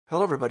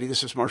Hello, everybody.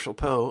 This is Marshall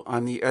Poe.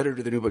 I'm the editor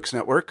of the New Books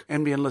Network.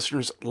 NBN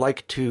listeners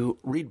like to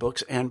read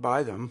books and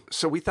buy them.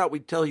 So we thought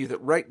we'd tell you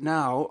that right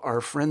now, our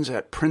friends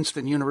at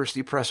Princeton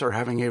University Press are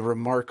having a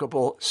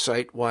remarkable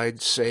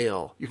site-wide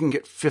sale. You can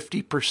get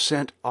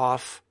 50%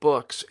 off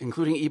books,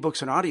 including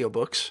ebooks and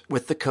audiobooks,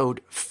 with the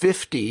code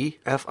 50,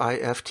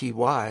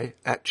 F-I-F-T-Y,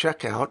 at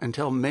checkout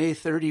until May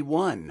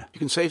 31. You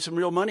can save some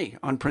real money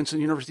on Princeton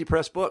University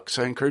Press books.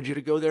 I encourage you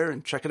to go there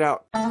and check it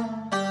out.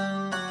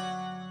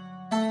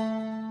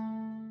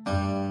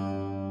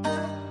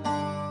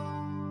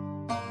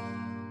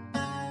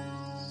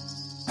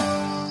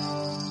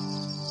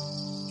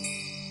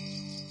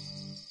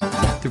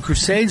 The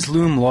Crusades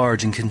loom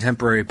large in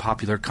contemporary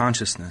popular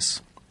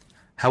consciousness.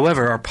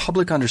 However, our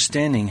public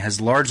understanding has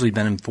largely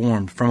been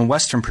informed from a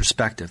Western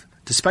perspective,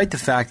 despite the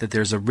fact that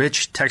there's a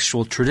rich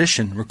textual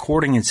tradition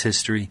recording its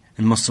history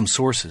in Muslim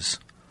sources.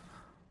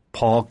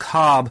 Paul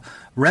Cobb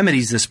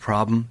remedies this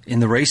problem in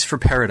The Race for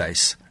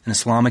Paradise, an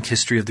Islamic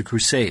history of the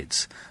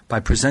Crusades,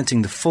 by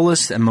presenting the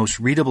fullest and most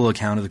readable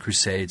account of the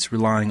Crusades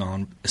relying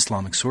on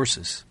Islamic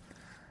sources.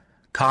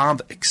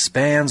 Cobb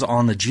expands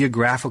on the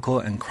geographical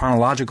and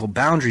chronological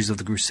boundaries of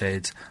the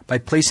Crusades by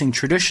placing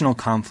traditional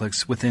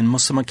conflicts within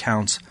Muslim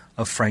accounts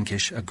of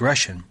Frankish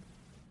aggression.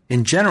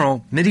 In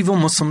general, medieval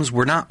Muslims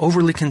were not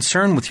overly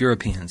concerned with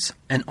Europeans,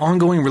 and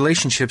ongoing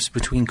relationships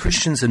between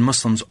Christians and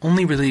Muslims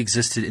only really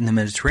existed in the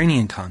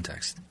Mediterranean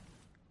context.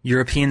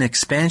 European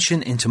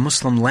expansion into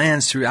Muslim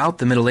lands throughout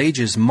the Middle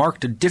Ages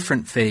marked a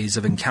different phase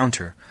of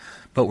encounter,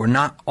 but were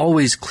not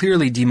always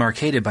clearly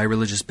demarcated by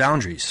religious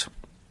boundaries.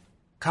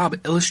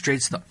 Cobb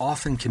illustrates the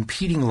often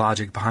competing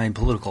logic behind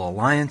political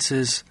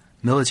alliances,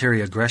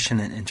 military aggression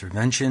and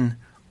intervention,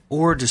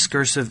 or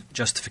discursive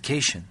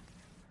justification.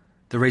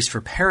 The Race for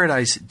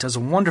Paradise does a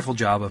wonderful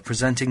job of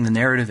presenting the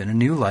narrative in a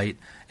new light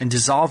and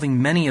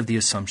dissolving many of the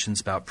assumptions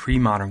about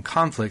pre-modern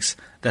conflicts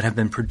that have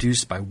been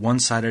produced by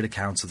one-sided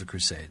accounts of the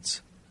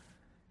Crusades.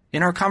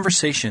 In our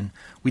conversation,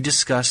 we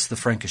discuss the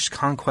Frankish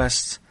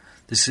conquests,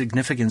 the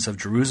significance of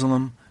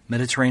Jerusalem,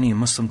 Mediterranean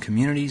Muslim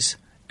communities,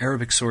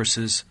 Arabic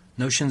sources,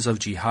 notions of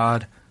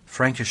jihad,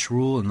 Frankish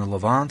rule in the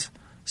Levant,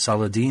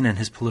 Saladin and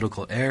his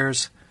political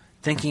heirs,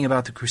 thinking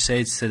about the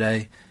Crusades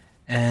today,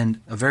 and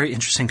a very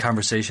interesting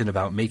conversation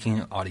about making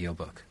an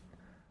audiobook.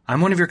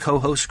 I'm one of your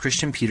co-hosts,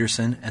 Christian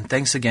Peterson, and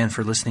thanks again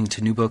for listening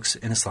to New Books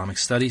in Islamic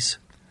Studies.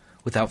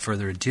 Without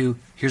further ado,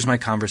 here's my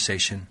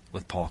conversation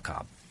with Paul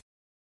Cobb.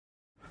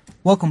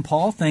 Welcome,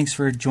 Paul. Thanks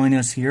for joining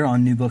us here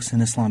on New Books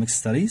in Islamic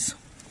Studies.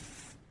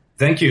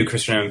 Thank you,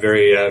 Christian. I'm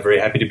very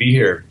happy to be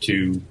here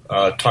to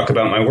talk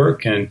about my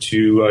work and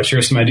to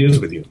share some ideas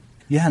with you.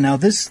 Yeah, now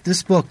this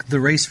book,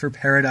 The Race for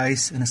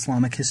Paradise, an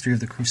Islamic History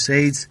of the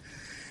Crusades,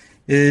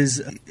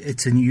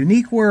 it's a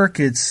unique work.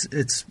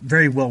 It's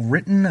very well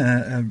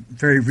written,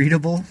 very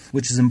readable,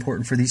 which is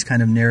important for these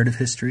kind of narrative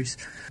histories.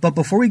 But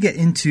before we get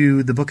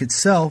into the book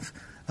itself,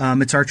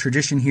 it's our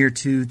tradition here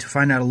to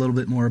find out a little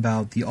bit more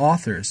about the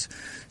authors.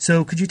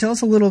 So could you tell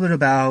us a little bit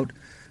about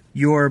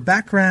your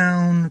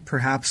background,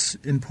 perhaps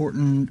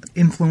important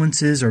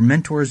influences or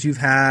mentors you've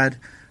had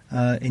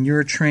in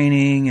your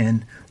training,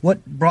 and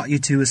what brought you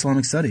to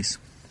Islamic studies?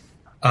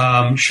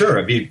 Sure,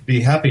 I'd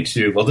be happy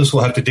to. Well, this will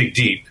have to dig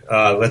deep.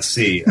 Let's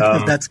see.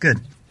 That's good.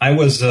 I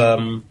was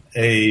an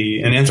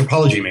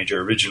anthropology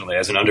major originally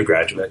as an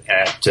undergraduate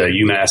at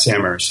UMass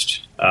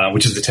Amherst,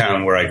 which is the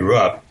town where I grew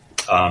up.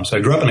 So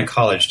I grew up in a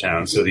college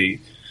town, so the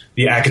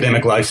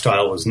academic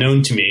lifestyle was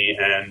known to me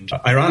and,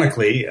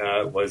 ironically,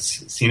 was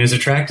seen as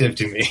attractive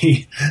to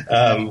me.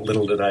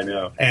 Little did I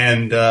know.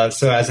 And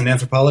so as an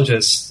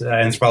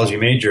anthropology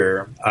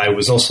major, I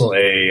was also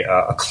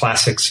a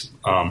classics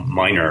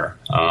minor.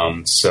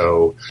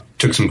 So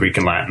took some Greek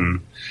and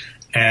Latin.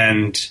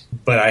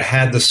 But I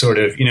had the sort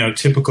of,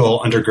 typical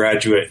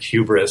undergraduate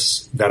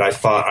hubris that I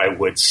thought I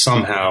would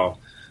somehow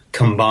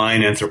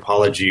combine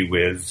anthropology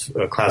with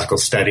classical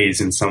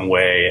studies in some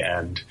way,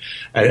 and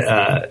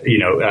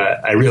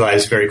I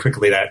realized very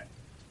quickly that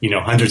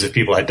hundreds of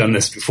people had done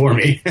this before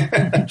me.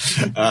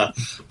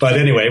 But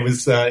anyway,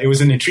 it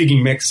was an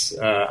intriguing mix.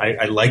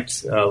 I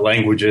liked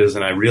languages,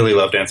 and I really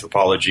loved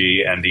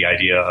anthropology and the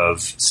idea of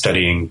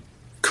studying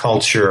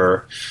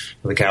culture,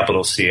 with a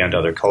capital C, and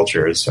other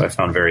cultures. So I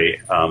found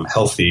very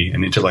healthy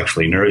and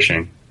intellectually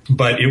nourishing.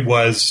 But it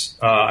was,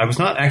 I was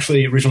not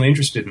actually originally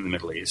interested in the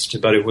Middle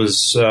East, but it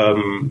was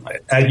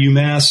at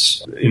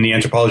UMass in the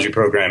anthropology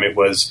program. It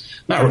was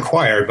not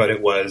required, but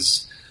it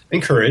was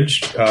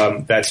encouraged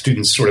that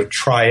students sort of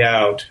try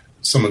out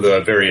some of the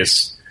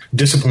various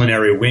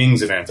disciplinary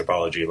wings of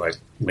anthropology, like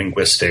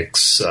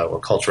linguistics or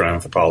cultural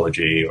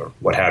anthropology or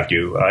what have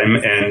you,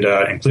 and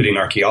including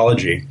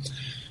archaeology.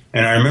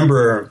 And I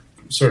remember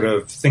sort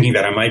of thinking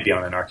that I might be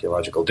on an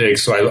archaeological dig.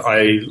 So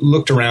I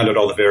looked around at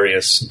all the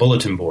various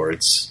bulletin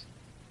boards,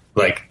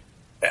 like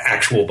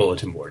actual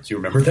bulletin boards. You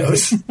remember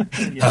those?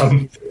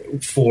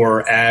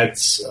 For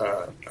ads,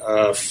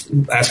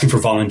 asking for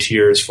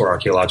volunteers for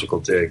archaeological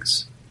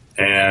digs.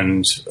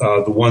 And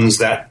the ones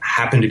that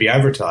happened to be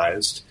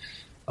advertised,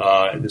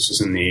 this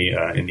was in the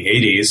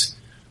 80s,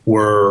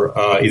 were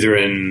either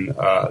in,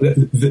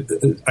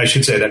 I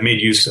should say, that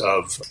made use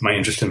of my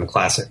interest in the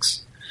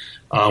classics,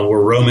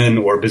 were Roman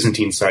or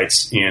Byzantine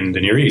sites in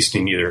the Near East,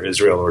 in either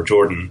Israel or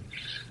Jordan.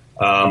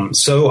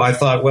 So I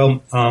thought,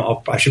 well,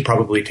 I should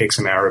probably take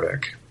some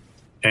Arabic.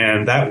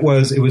 And it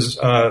was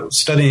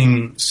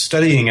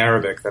studying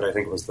Arabic that I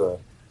think was the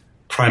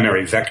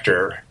primary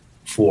vector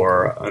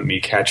for me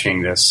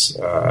catching this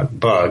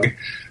bug.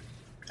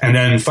 And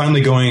then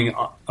finally going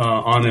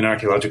on an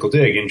archaeological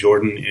dig in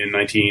Jordan in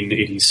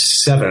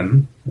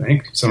 1987, I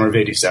think, summer of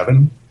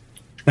 87.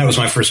 That was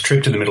my first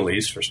trip to the Middle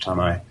East, first time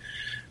I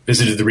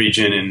visited the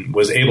region and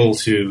was able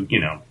to,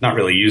 not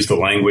really use the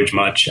language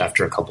much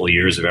after a couple of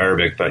years of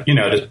Arabic, but,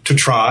 to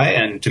try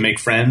and to make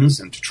friends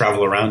and to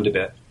travel around a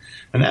bit.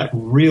 And that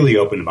really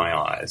opened my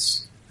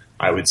eyes,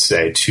 I would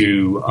say,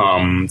 to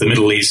the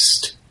Middle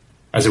East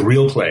as a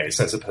real place,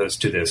 as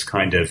opposed to this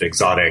kind of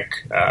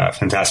exotic,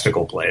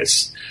 fantastical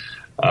place.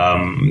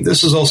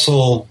 This is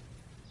also,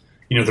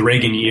 the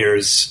Reagan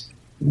years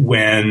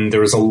when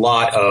there was a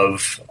lot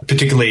of,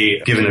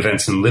 particularly given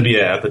events in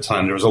Libya at the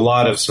time, there was a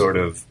lot of sort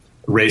of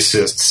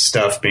racist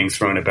stuff being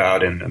thrown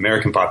about in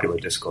American popular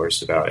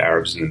discourse about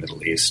Arabs in the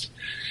Middle East.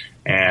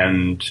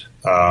 And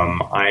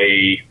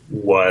I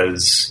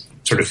was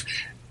sort of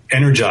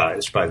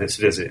energized by this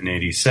visit in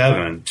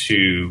 87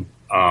 to,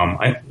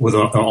 with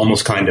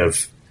almost kind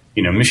of,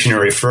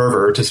 missionary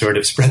fervor to sort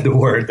of spread the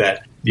word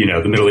that, the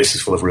Middle East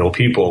is full of real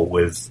people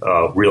with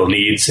real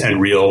needs and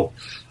real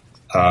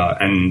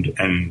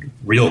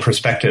real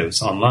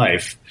perspectives on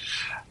life.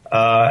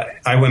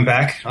 I went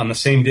back on the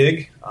same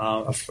dig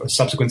a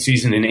subsequent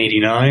season in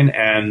 89,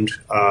 and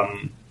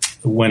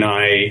when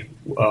I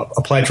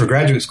applied for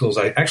graduate schools,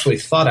 I actually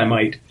thought I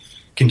might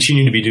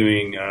continue to be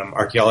doing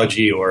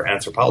archaeology or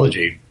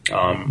anthropology,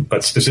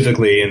 but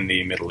specifically in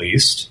the Middle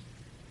East.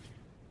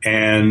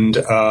 And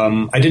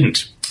I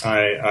didn't.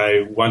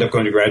 I wound up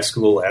going to grad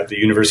school at the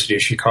University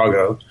of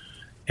Chicago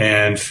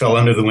and fell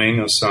under the wing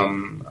of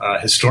some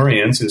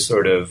historians who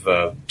sort of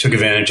took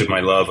advantage of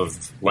my love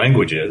of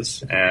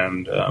languages.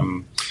 And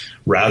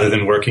rather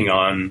than working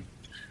on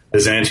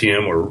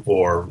Byzantium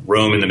or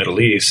Rome in the Middle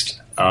East,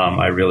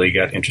 I really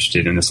got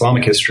interested in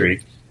Islamic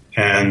history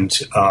and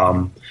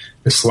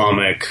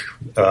Islamic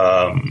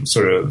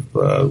sort of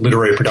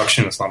literary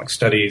production, Islamic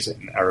studies,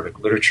 and Arabic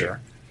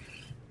literature.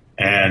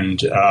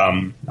 And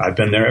I've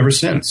been there ever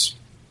since.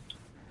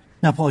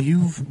 Now, Paul,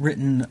 you've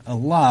written a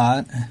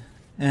lot,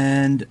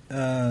 and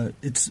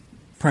it's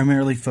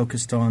primarily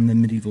focused on the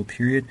medieval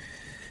period.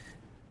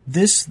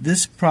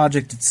 This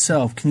project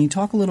itself, can you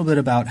talk a little bit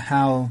about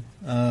how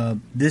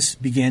this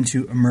began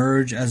to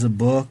emerge as a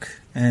book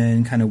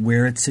and kind of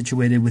where it's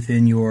situated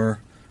within your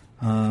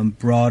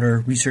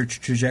broader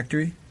research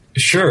trajectory?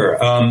 Sure.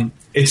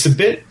 It's a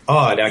bit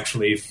odd,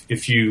 actually,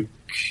 if you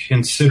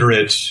consider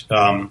it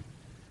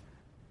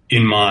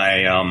in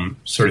my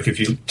if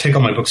you take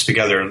all my books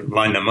together and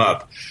line them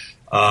up.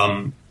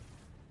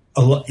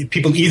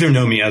 People either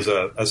know me as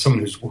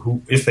someone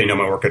who, if they know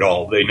my work at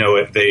all, they know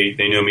it.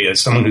 They know me as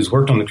someone who's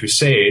worked on the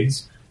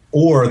Crusades,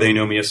 or they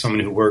know me as someone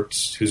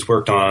who's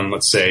worked on,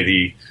 let's say,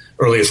 the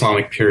early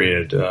Islamic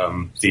period,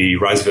 the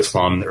rise of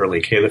Islam, the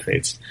early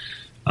caliphates.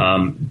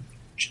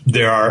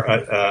 There are,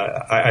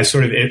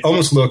 it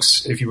almost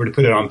looks, if you were to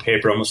put it on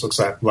paper, almost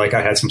looks like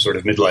I had some sort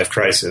of midlife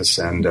crisis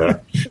and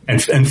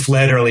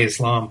fled early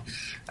Islam.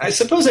 I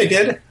suppose I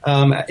did.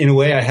 In a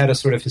way, I had a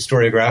sort of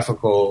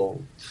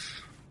historiographical,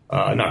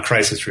 not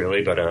crisis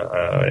really, but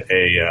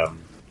a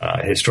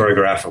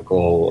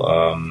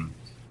historiographical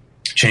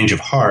change of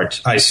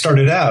heart. I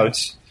started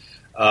out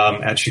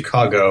at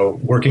Chicago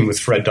working with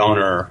Fred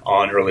Donner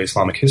on early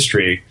Islamic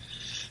history,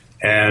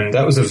 and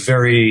that was a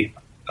very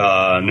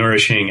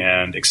nourishing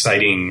and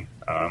exciting,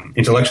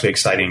 intellectually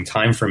exciting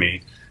time for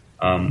me,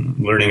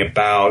 learning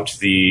about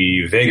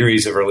the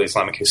vagaries of early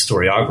Islamic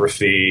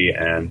historiography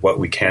and what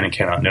we can and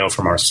cannot know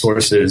from our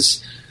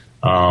sources,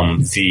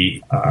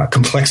 the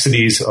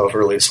complexities of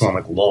early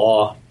Islamic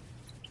law,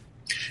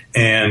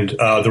 and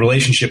the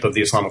relationship of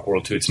the Islamic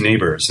world to its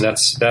neighbors. And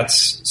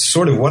that's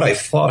sort of what I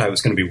thought I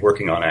was going to be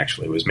working on,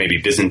 actually, was maybe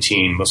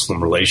Byzantine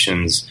Muslim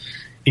relations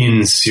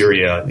in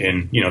Syria,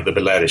 in the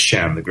Bilad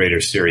al-Sham, the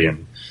greater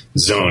Syrian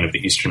zone of the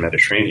Eastern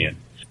Mediterranean.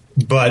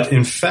 But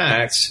in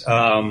fact,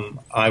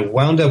 I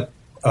wound up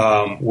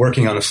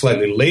working on a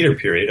slightly later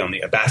period, on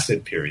the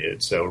Abbasid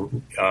period, so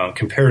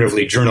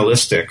comparatively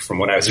journalistic from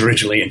what I was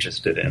originally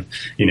interested in,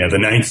 the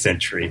 9th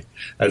century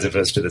as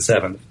opposed to the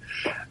 7th,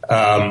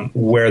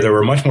 where there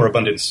were much more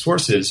abundant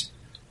sources,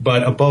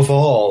 but above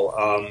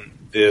all,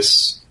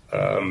 this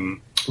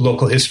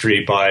local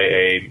history by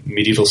a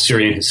medieval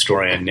Syrian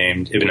historian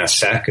named Ibn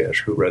Asakir,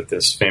 who wrote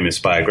this famous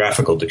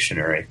biographical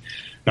dictionary,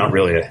 not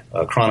really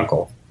a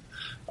chronicle,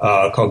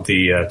 called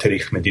the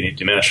Tarikh Medinat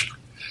Dimashq.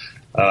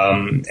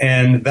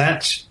 And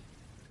that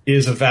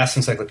is a vast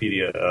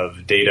encyclopedia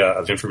of data,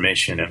 of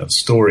information, and of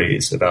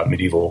stories about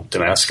medieval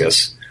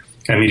Damascus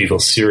and medieval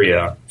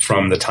Syria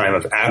from the time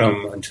of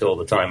Adam until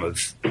the time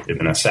of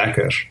Ibn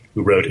Asakir,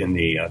 who wrote in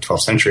the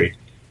 12th century.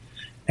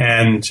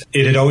 And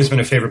it had always been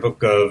a favorite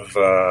book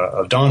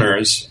of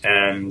Donner's,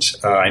 and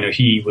I know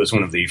he was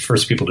one of the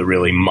first people to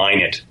really mine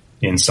it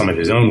in some of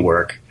his own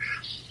work.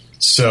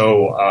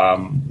 So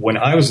when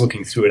I was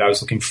looking through it, I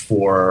was looking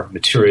for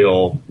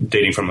material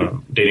dating from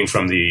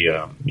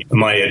the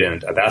Umayyad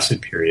and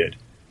Abbasid period.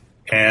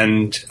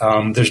 And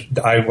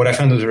what I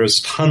found is there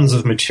was tons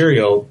of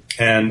material,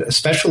 and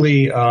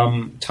especially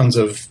tons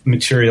of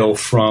material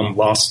from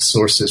lost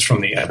sources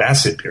from the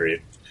Abbasid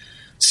period.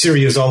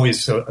 Syria is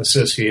always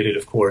associated,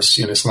 of course,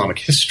 in Islamic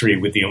history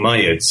with the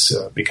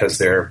Umayyads because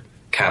their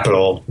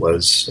capital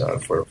was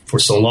for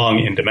so long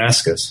in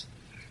Damascus.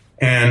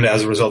 And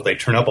as a result, they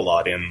turn up a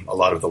lot in a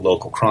lot of the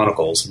local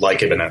chronicles,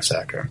 like Ibn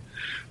Asakir.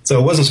 So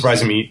it wasn't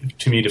surprising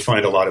to me to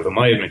find a lot of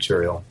Umayyad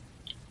material.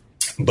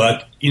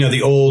 But,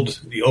 the old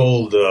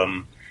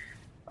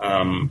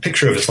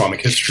picture of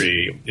Islamic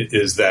history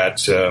is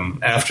that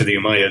after the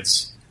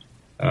Umayyads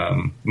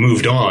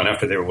moved on,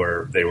 after they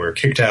were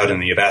kicked out in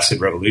the Abbasid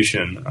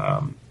Revolution,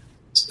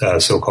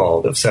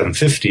 so-called of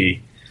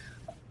 750,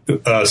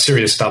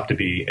 Syria stopped to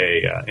be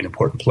an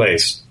important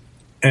place.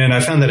 And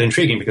I found that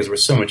intriguing because there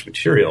was so much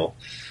material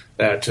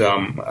that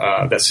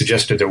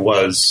suggested there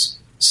was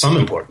some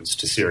importance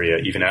to Syria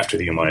even after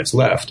the Umayyads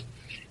left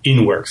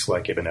in works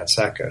like Ibn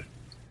Asakir.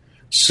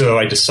 So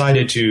I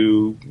decided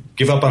to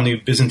give up on the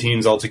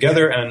Byzantines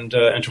altogether and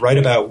to write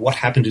about what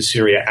happened to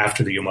Syria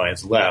after the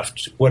Umayyads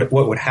left. What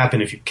would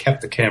happen if you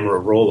kept the camera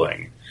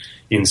rolling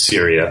in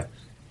Syria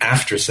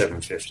after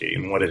 750,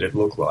 and what did it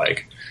look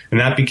like? And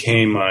that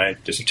became my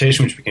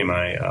dissertation, which became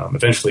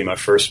eventually my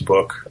first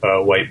book,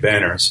 White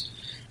Banners,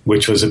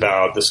 which was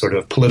about the sort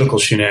of political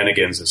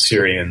shenanigans of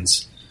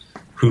Syrians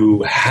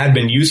who had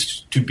been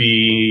used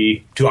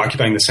to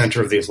occupying the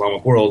center of the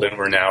Islamic world and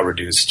were now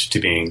reduced to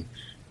being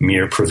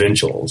mere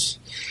provincials.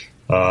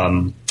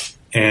 And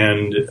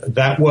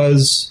that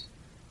was,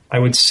 I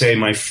would say,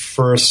 my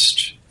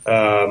first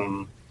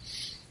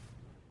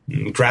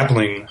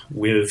grappling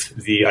with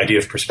the idea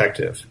of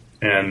perspective.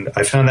 And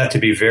I found that to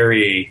be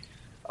very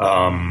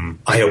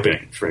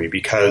eye-opening for me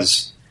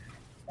because,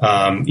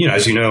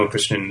 as you know,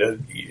 Christian,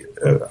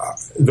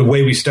 the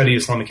way we study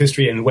Islamic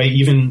history and the way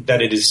even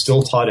that it is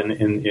still taught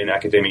in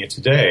academia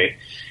today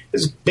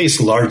is based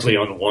largely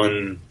on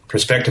one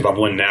perspective, on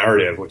one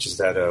narrative, which is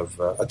that of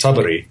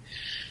Tabari.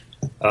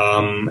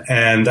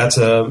 And that's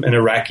an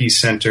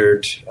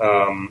Iraqi-centered,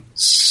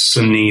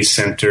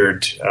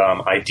 Sunni-centered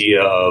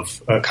idea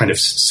of a kind of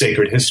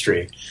sacred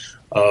history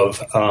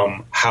of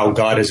how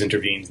God has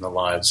intervened in the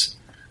lives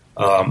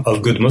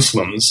of good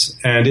Muslims.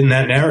 And in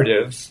that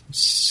narrative,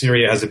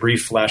 Syria has a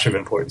brief flash of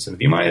importance in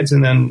the Umayyads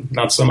and then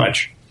not so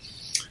much.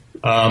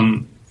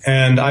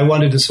 And I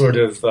wanted to sort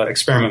of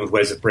experiment with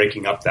ways of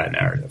breaking up that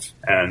narrative.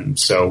 And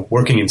so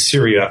working in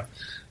Syria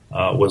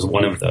was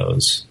one of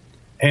those.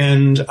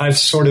 And I've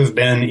sort of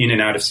been in and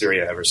out of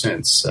Syria ever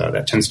since.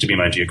 That tends to be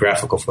my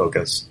geographical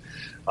focus,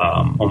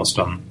 almost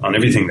on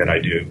everything that I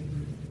do.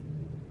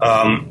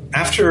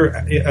 After,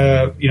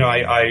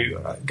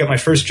 I got my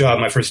first job,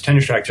 my first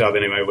tenure-track job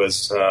anyway,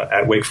 was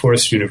at Wake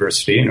Forest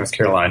University in North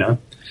Carolina,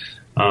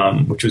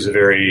 which was a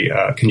very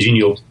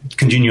congenial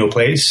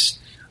place.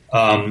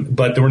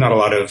 But there were not a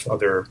lot of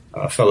other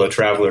fellow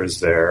travelers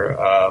there.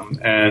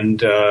 And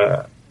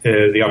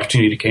the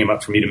opportunity came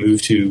up for me to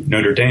move to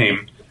Notre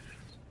Dame.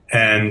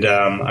 And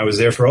I was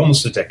there for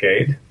almost a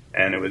decade.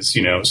 And it was,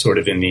 sort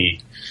of in the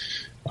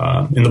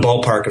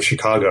ballpark of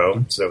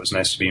Chicago. So it was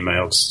nice to be in my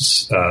old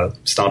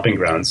stomping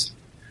grounds.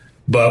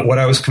 But what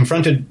I was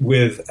confronted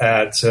with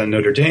at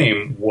Notre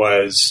Dame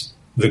was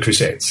the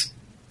Crusades,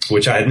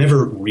 which I had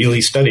never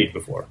really studied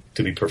before,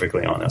 to be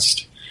perfectly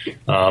honest.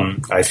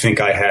 I think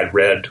I had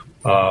read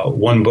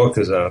one book.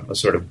 There's a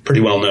sort of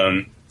pretty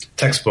well-known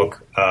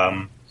textbook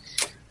by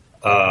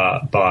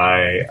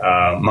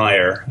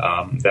Meyer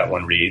that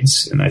one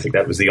reads, and I think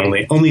that was the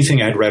only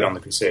thing I'd read on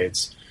the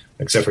Crusades,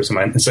 except for some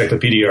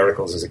encyclopedia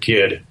articles as a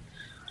kid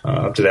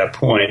up to that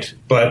point.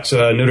 But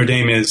Notre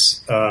Dame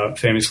is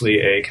famously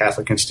a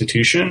Catholic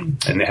institution,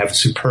 and they have a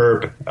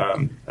superb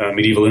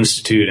medieval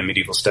institute and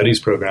medieval studies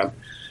program.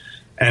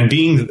 And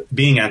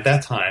being at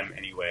that time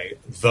anyway,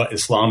 the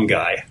Islam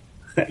guy,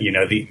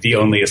 the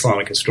only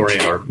Islamic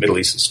historian or Middle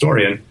East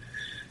historian,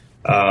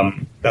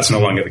 that's no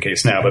longer the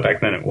case now, but back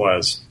then it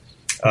was.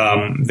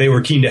 They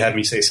were keen to have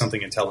me say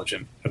something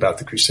intelligent about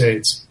the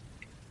Crusades.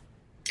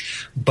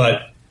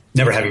 But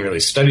never having really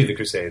studied the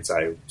Crusades,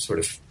 I sort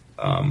of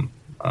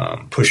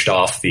pushed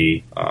off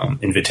the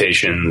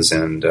invitations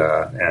and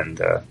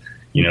the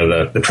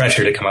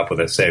pressure to come up with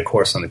a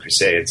course on the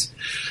Crusades.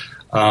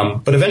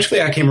 But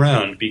eventually I came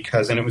around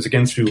and it was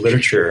again through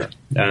literature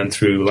and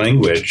through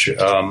language.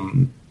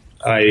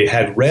 I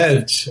had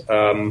read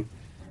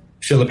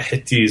Philip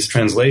Hitti's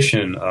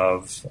translation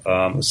of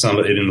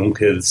Usama ibn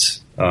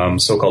Munqidh's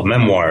so-called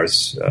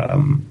memoirs,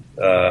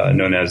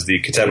 known as the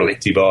Kitab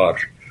al-I'tibar,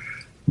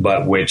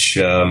 but which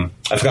I've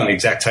forgotten the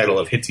exact title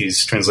of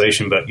Hitti's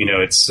translation, but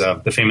it's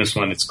the famous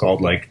one. It's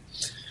called like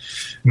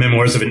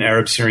Memoirs of an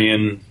Arab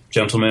Syrian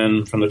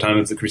gentleman from the time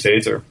of the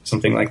Crusades or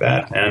something like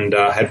that, and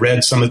had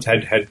read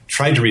had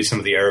tried to read some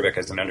of the Arabic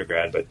as an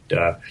undergrad,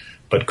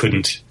 but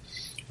couldn't.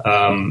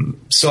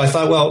 So I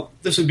thought, well,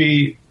 this would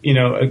be,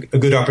 a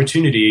good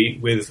opportunity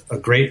with a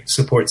great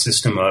support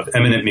system of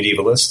eminent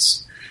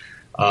medievalists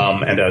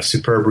and a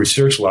superb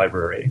research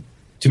library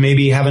to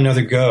maybe have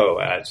another go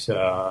at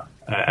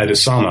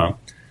Usama.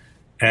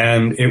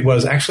 And it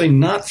was actually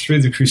not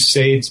through the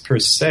Crusades per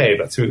se,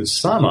 but through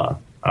Usama,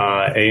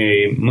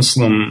 a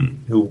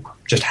Muslim who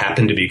just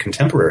happened to be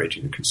contemporary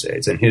to the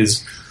Crusades and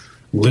his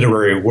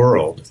literary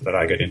world, that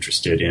I got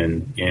interested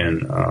in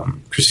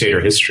Crusader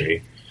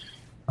history.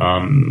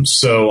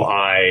 So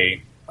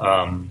I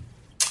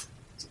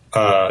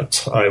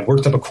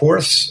worked up a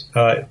course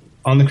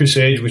on the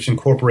Crusades, which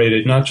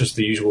incorporated not just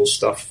the usual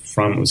stuff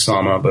from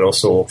Usama, but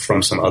also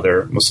from some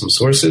other Muslim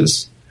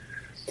sources.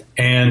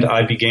 And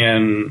I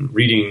began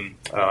reading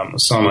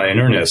Usama in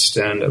earnest,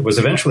 and was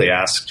eventually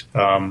asked,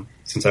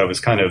 since I was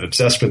kind of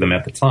obsessed with him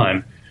at the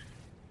time,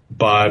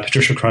 by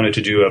Patricia Crone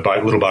to do a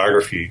little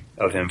biography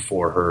of him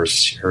for her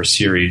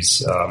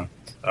series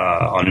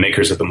on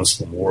Makers of the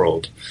Muslim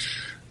World.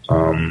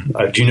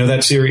 Do you know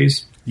that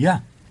series? Yeah.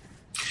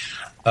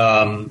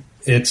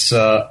 It's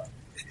a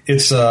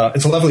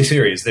lovely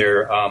series.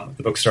 The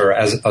books are,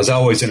 as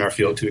always in our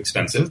field, too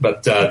expensive,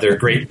 but they're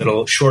great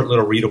short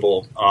little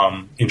readable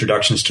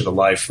introductions to the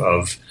life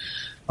of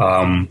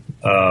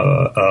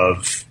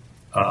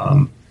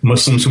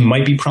Muslims who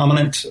might be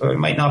prominent or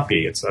might not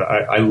be.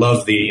 I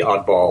love the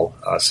oddball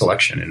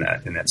selection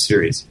in that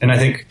series, and I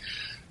think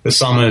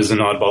Usama is an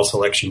oddball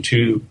selection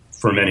too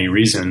for many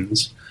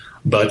reasons,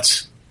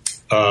 but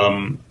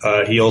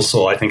he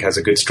also, I think, has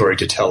a good story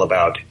to tell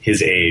about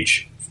his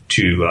age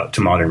to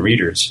modern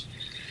readers.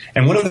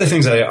 And one of the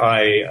things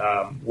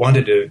I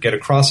wanted to get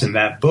across in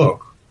that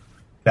book,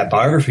 that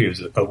biography of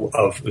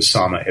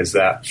Usama, is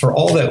that for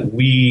all that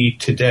we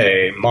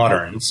today,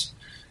 moderns,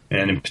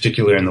 and in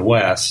particular in the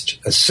West,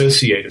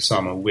 associate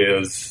Usama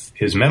with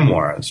his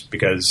memoirs,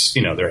 because,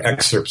 there are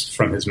excerpts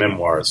from his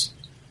memoirs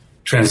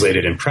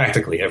translated in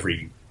practically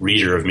every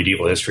reader of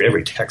medieval history,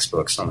 every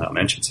textbook somehow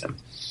mentions him.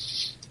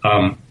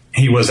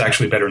 He was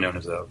actually better known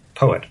as a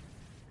poet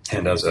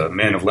and as a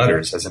man of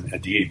letters, as an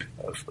adib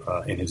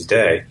in his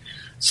day.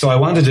 So I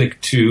wanted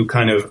to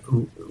kind of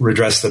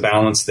redress the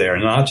balance there.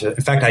 In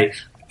fact, I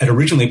had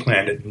originally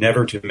planned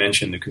never to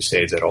mention the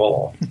Crusades at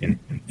all in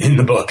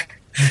the book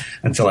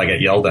until I got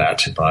yelled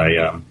at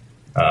by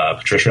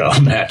Patricia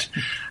on that,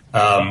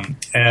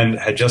 and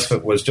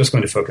was just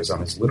going to focus on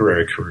his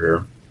literary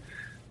career.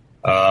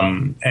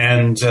 But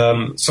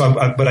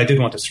I did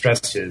want to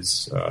stress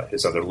his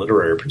other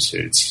literary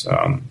pursuits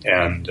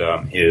and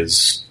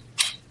his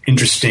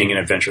interesting and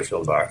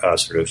adventure-filled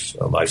sort of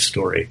life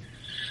story.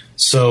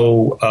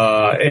 So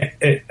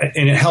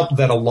it helped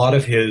that a lot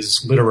of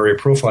his literary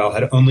profile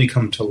had only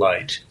come to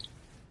light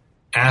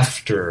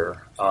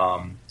after,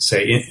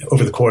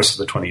 over the course of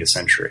the 20th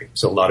century.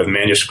 So a lot of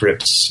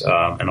manuscripts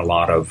and a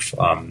lot of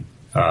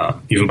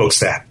even books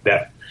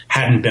that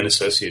hadn't been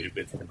associated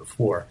with him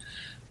before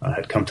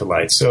had come to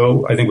light.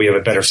 So I think we have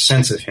a better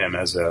sense of him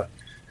as a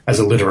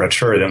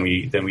literateur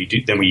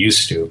than we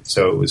used to.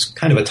 So it was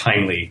kind of a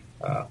timely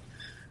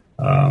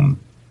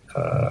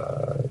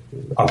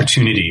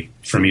opportunity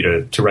for me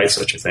to write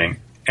such a thing.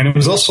 And it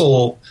was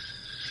also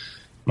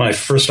my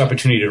first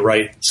opportunity to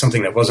write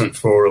something that wasn't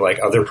for like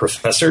other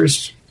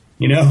professors,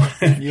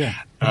 Yeah.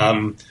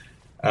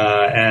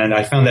 And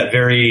I found that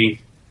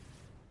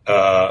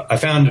I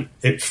found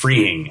it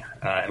freeing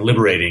and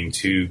liberating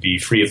to be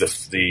free of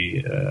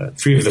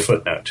the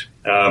footnote.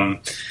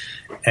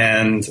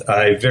 And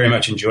I very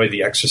much enjoyed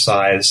the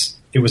exercise.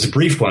 It was a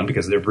brief one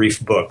because they're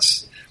brief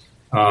books.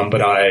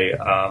 But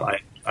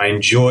I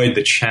enjoyed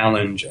the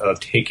challenge of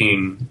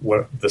taking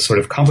the sort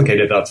of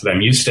complicated thoughts that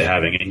I'm used to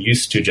having and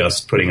used to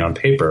just putting on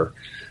paper,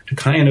 to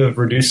kind of not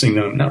reducing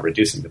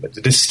them, but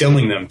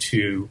distilling them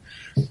to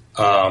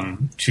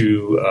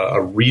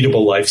a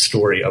readable life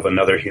story of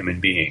another human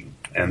being.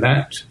 And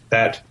that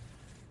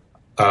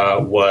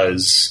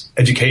was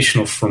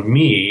educational for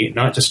me,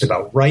 not just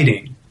about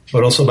writing,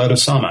 but also about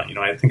Usama.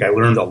 I think I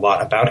learned a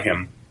lot about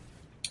him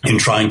in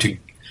trying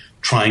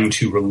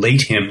to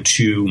relate him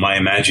to my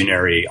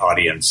imaginary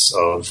audience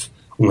of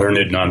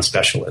learned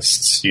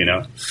non-specialists,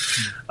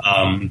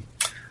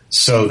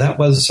 So that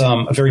was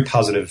a very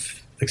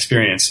positive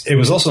experience. It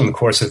was also in the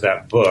course of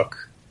that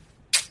book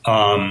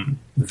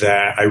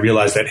that I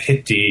realized that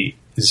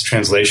Hitti's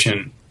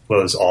translation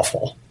was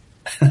awful.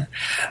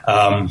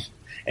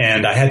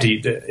 And I had to,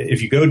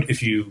 if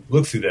you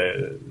look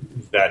through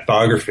that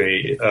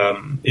biography,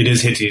 it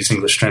is Hitti's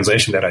English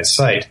translation that I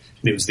cite.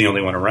 It was the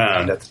only one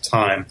around at the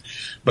time.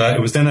 But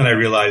it was then that I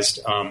realized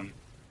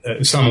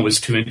Usama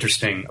was too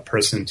interesting a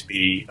person to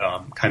be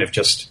kind of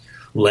just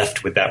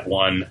left with that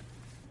one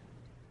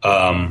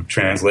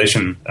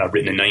translation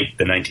written in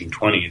the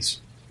 1920s.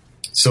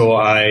 So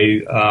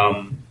I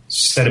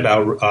set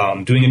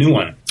about doing a new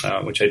one,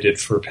 which I did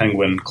for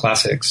Penguin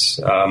Classics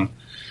not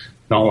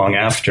long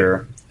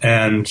after.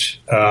 And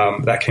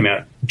that came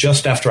out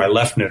just after I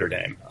left Notre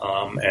Dame,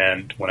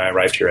 and when I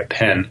arrived here at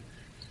Penn.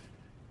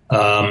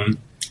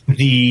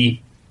 The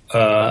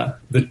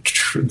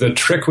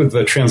trick with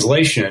the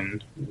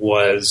translation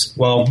was,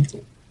 well,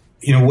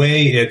 in a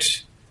way,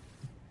 it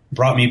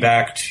brought me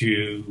back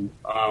to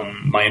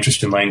my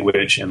interest in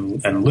language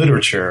and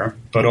literature,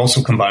 but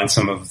also combined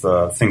some of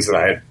the things that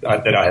I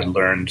had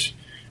learned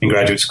in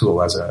graduate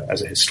school as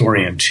a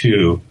historian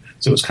too.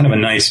 So it was kind of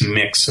a nice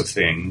mix of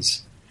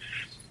things.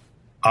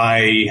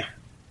 I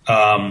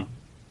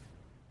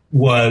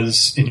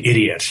was an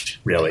idiot,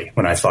 really,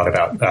 when I thought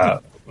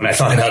about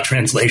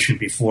translation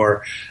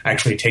before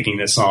actually taking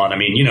this on. I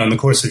mean, in the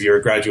course of your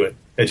graduate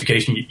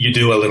education, you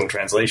do a little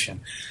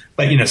translation,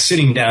 but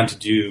sitting down to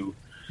do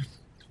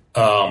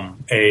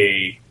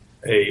a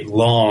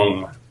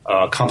long,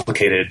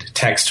 complicated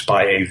text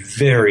by a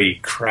very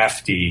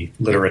crafty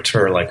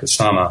literateur like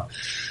Usama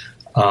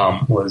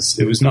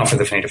was not for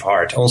the faint of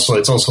heart. Also,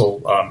 it's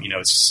also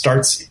it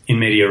starts in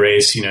media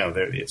res.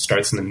 It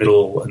starts in the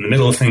middle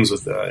of things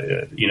with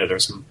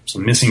there's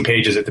some missing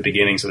pages at the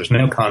beginning, so there's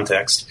no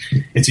context.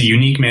 It's a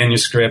unique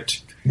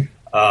manuscript,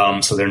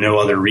 so there are no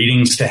other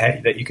readings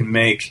that you can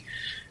make.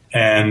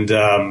 And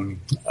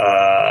the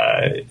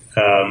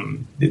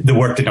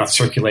work did not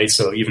circulate,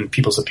 so even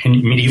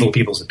medieval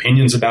people's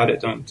opinions about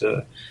it don't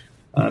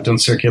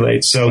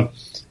circulate. So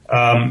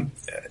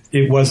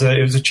it was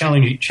a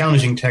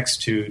challenging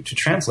text to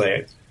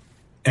translate,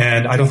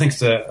 and I don't think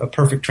it's a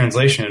perfect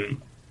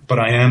translation, but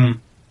I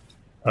am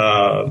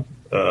proud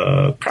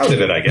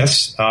of it, I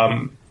guess.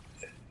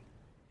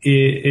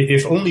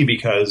 If only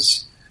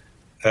because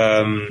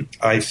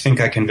I think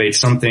I conveyed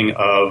something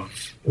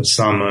of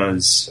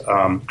Usama's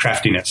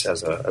craftiness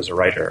as a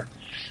writer,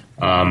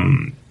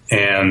 and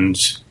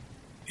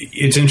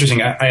it's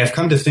interesting. I have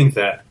come to think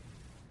that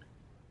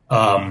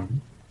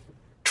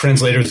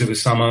translations of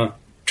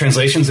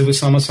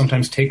Usama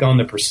sometimes take on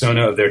the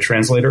persona of their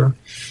translator.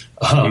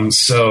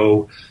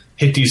 So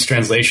Hitti's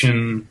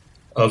translation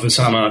of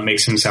Usama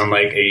makes him sound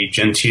like a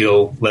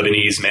genteel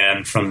Lebanese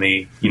man from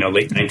the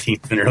late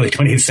 19th and early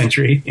 20th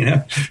century,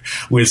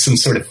 with some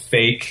sort of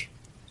fake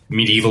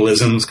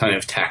medievalisms kind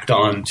of tacked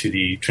on to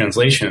the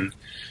translation.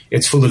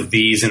 It's full of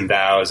these and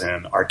thous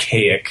and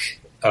archaic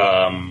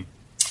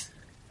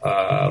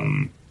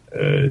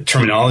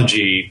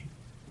terminology,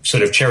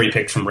 sort of cherry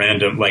picked from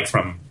random, like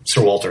from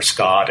Sir Walter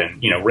Scott,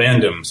 and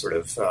random sort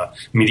of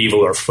medieval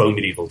or faux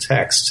medieval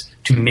texts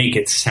to make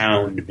it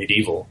sound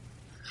medieval.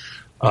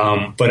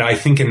 But I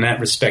think in that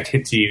respect,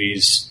 Hitti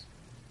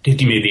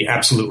made the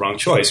absolute wrong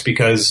choice,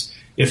 because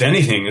if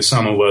anything,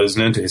 Usama was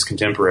known to his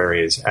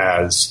contemporaries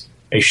as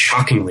a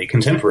shockingly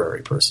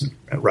contemporary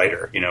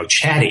writer,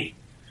 chatty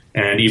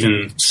and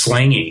even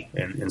slangy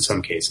in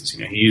some cases.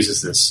 He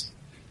uses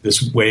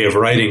this way of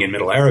writing in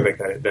Middle Arabic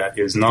that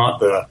is not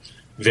the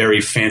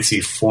very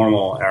fancy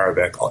formal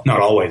Arabic, not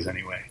always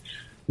anyway,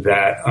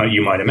 that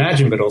you might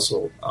imagine, but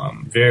also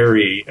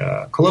very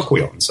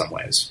colloquial in some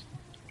ways.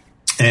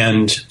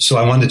 And so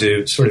I wanted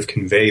to sort of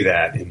convey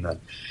that in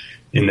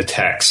the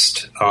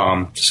text,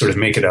 to sort of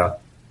make it a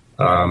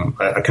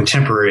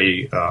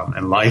contemporary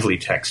and lively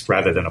text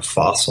rather than a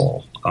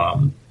fossil.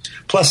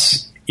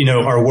 Plus,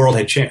 our world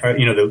had changed.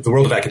 The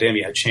world of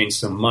academia had changed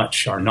so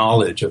much. Our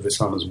knowledge of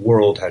Usama's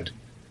world had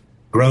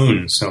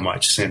grown so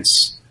much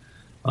since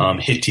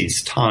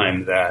Hitti's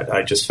time that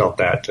I just felt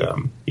that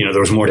there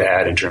was more to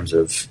add in terms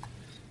of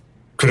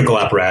critical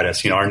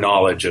apparatus. Our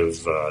knowledge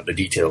of the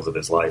details of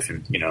his life,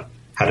 and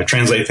how to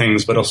translate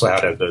things, but also how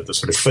to the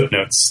sort of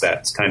footnotes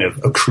that kind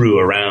of accrue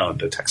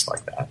around a text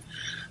like that.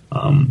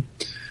 And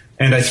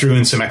I threw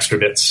in some extra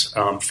bits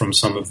from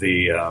some of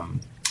the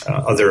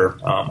other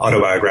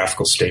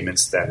autobiographical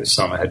statements that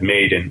Usama had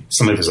made in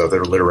some of his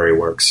other literary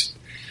works,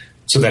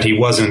 so that he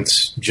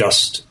wasn't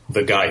just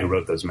the guy who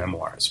wrote those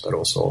memoirs, but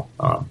also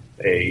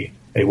a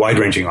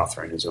wide-ranging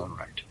author in his own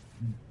right.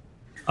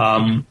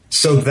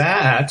 So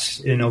that's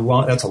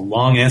a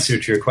long answer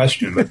to your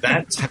question, but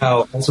that's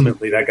how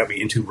ultimately that got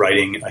me into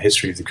writing a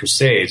history of the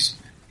Crusades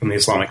from the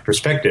Islamic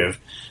perspective.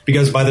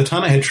 Because by the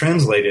time I had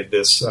translated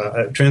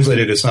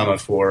Usama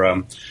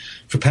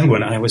for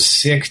Penguin, I was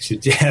sick to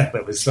death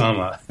of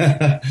Usama,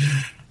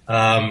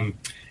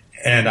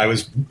 and I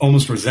was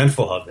almost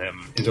resentful of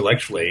him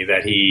intellectually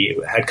that he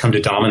had come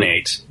to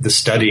dominate the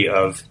study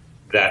of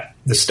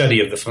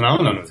the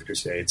phenomenon of the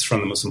Crusades from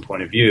the Muslim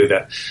point of view.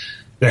 That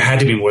there had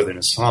to be more than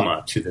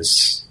Usama to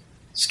this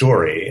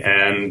story,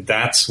 and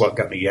that's what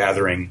got me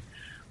gathering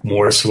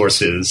more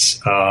sources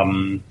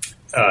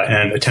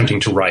and attempting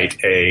to write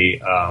a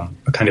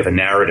kind of a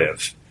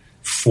narrative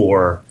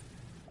for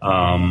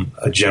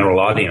a general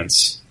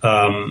audience.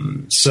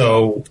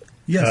 So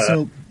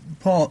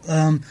Paul,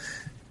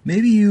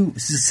 maybe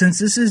since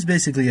this is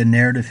basically a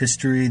narrative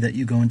history that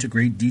you go into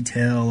great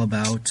detail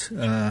about,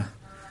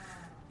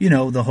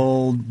 the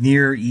whole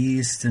Near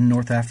East and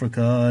North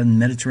Africa and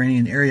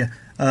Mediterranean area.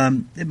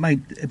 It might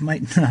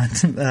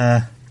not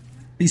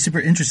be super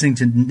interesting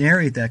to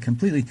narrate that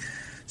completely.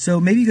 So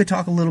maybe you could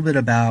talk a little bit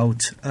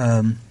about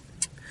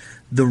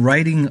the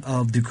writing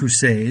of the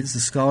Crusades, the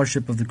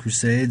scholarship of the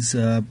Crusades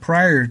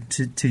prior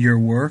to your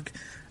work,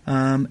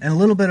 and a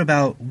little bit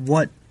about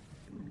what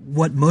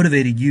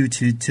motivated you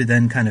to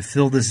then kind of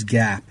fill this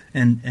gap,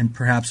 and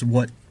perhaps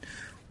what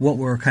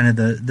were kind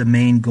of the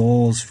main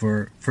goals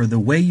for the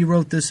way you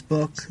wrote this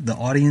book, the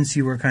audience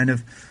you were kind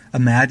of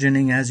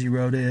imagining as you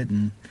wrote it,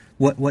 and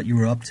what you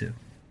were up to.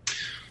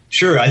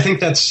 Sure, I think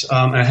that's.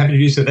 I'm happy to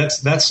do so.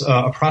 That's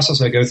a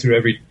process I go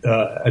through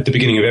at the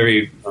beginning of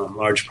every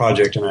large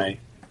project, and I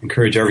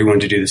encourage everyone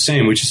to do the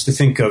same, which is to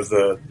think of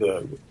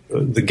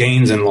the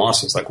gains and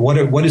losses. Like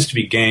what is to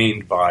be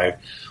gained by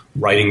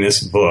writing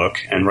this book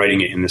and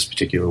writing it in this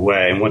particular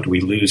way, and what do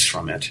we lose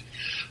from it?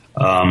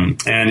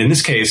 And in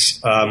this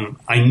case,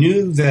 I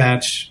knew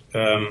that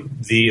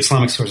the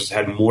Islamic sources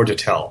had more to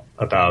tell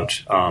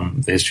about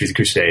the history of the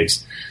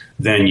Crusades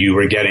than you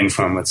were getting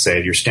from, let's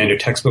say, your standard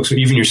textbooks or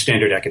even your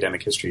standard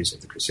academic histories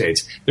of the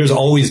Crusades. There's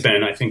always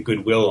been, I think,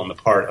 goodwill on the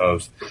part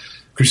of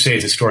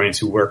Crusades historians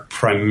who work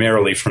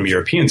primarily from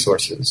European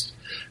sources,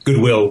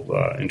 goodwill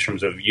in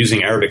terms of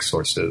using Arabic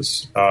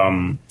sources.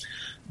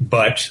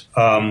 But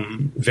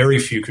very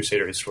few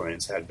Crusader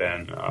historians had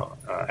been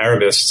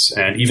Arabists,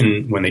 and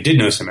even when they did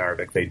know some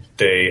Arabic,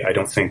 they I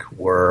don't think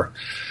were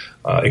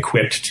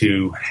equipped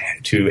to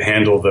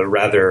handle the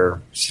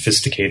rather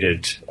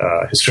sophisticated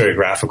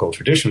historiographical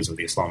traditions of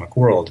the Islamic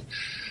world.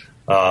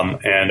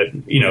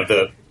 And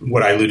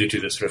what I alluded to,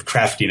 the sort of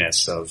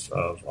craftiness of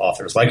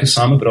authors like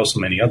Usama, but also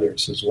many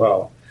others as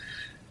well.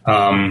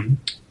 To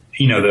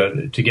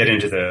get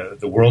into the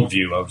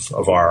worldview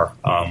of our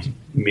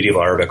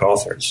medieval Arabic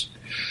authors.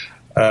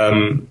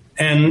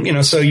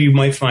 So you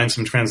might find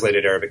some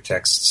translated Arabic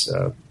texts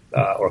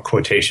or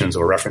quotations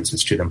or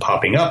references to them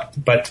popping up,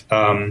 but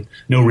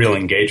no real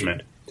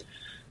engagement.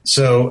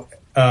 So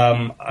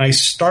I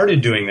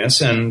started doing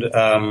this, and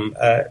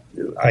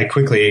I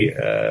quickly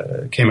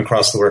came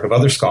across the work of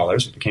other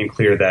scholars. It became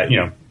clear that,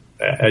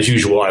 as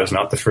usual, I was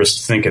not the first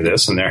to think of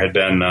this, and there had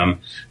been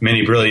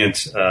many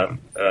brilliant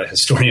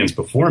historians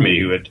before me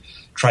who had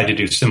tried to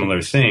do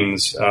similar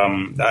things.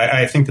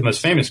 I think the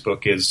most famous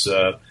book is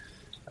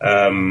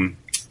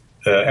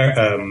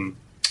The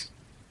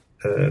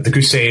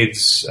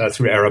Crusades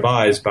Through Arab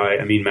Eyes by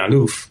Amin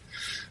Maalouf.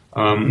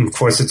 Of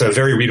course, it's a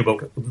very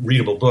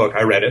readable book.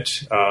 I read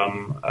it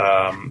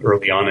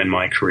early on in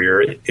my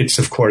career. It's,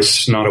 of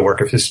course, not a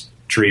work of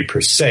history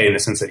per se, in the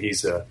sense that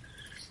he's a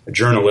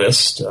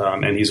journalist,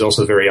 and he's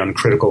also very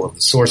uncritical of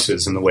the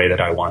sources in the way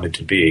that I wanted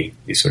to be.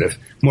 He sort of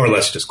more or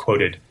less just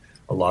quoted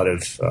a lot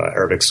of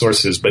Arabic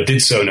sources, but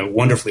did so in a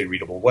wonderfully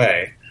readable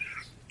way.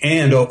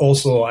 And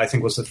also, I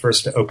think, was the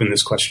first to open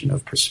this question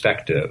of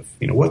perspective.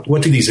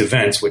 What do these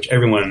events, which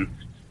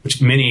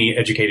many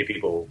educated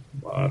people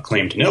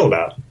claim to know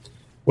about,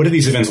 what do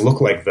these events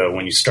look like, though,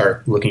 when you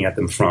start looking at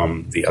them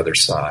from the other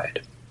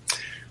side?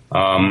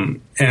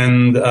 Around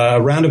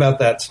about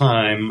that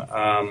time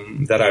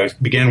that I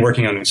began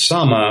working on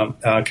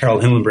Usama, Carol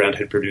Hillenbrand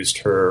had produced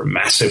her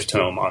massive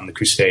tome on the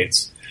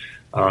Crusades,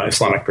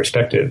 Islamic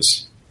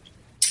Perspectives.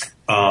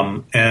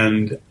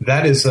 And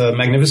that is a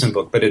magnificent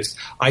book, but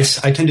I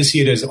tend to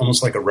see it as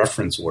almost like a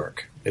reference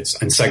work.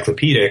 It's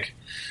encyclopedic,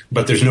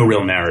 but there's no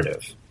real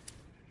narrative.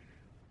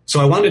 So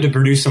I wanted to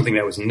produce something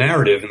that was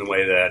narrative in the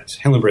way that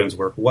Hillenbrand's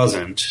work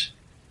wasn't,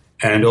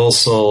 and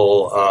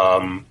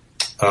also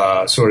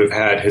sort of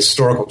had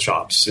historical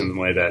chops in the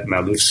way that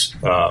Maalouf's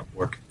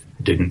work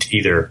didn't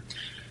either,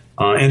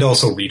 and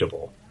also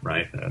readable,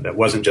 right? That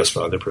wasn't just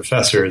for other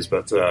professors,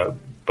 but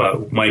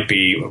might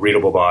be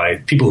readable by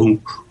people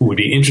who would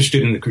be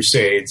interested in the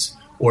Crusades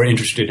or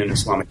interested in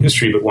Islamic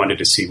history, but wanted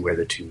to see where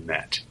the two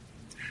met.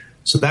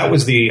 So that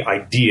was the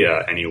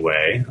idea,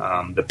 anyway,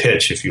 the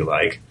pitch, if you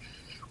like.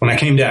 When I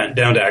came down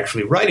to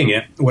actually writing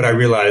it, what I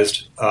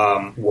realized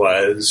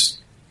was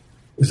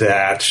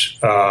that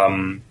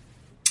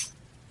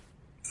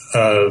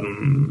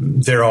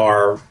there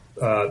are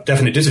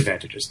definite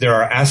disadvantages. There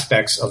are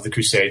aspects of the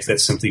Crusades that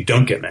simply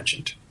don't get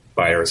mentioned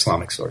by our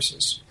Islamic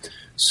sources.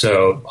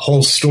 So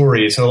whole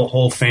stories,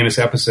 whole famous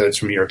episodes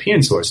from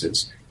European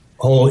sources,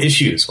 whole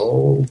issues,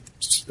 whole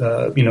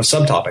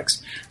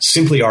subtopics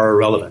simply are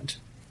irrelevant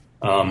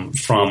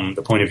from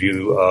the point of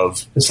view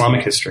of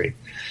Islamic history.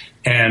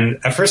 And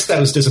at first that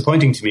was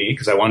disappointing to me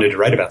because I wanted to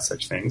write about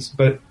such things.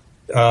 But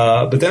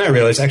then I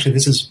realized actually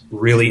this is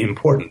really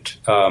important.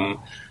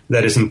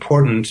 That is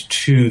important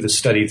to the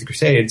study of the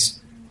Crusades,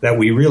 that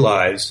we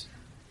realize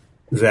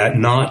that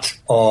not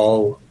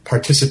all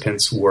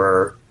participants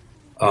were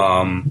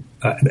held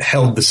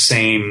to the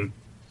same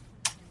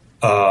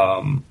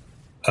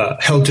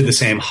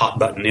hot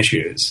button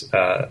issues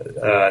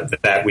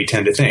that we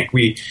tend to think.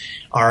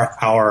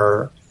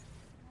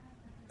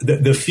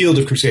 The field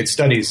of Crusade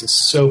studies is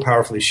so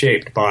powerfully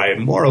shaped by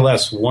more or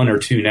less one or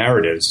two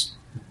narratives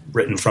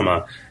written from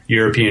a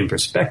European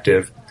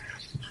perspective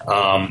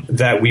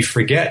that we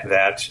forget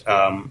that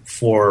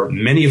for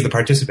many of the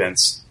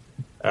participants,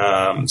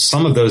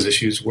 some of those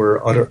issues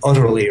were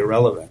utterly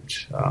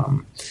irrelevant.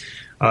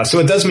 So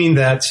it does mean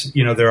that,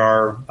 there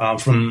are,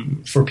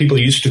 for people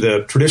used to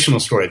the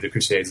traditional story of the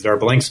Crusades, there are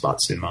blank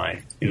spots in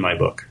my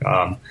book.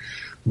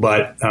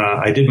 But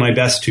I did my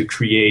best to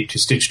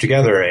stitch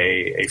together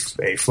a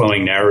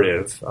flowing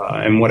narrative.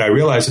 And what I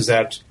realized is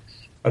that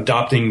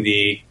adopting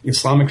the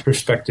Islamic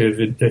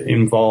perspective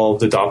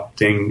involved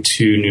adopting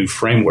two new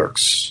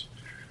frameworks,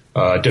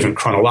 a different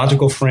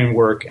chronological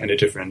framework and a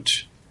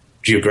different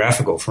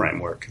geographical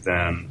framework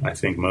than I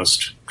think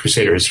most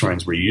Crusader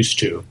historians were used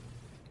to.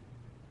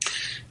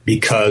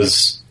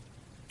 Because,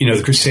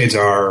 the Crusades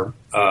are,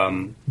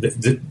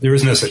 there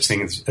is no such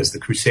thing as the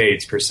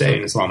Crusades per se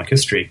in Islamic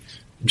history,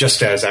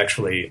 just as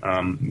actually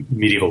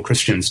medieval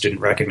Christians didn't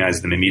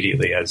recognize them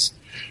immediately as,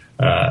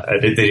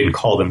 they didn't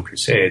call them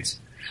Crusades.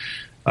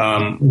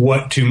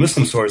 What to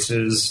Muslim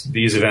sources,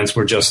 these events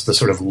were just the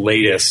sort of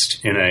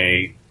latest in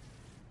a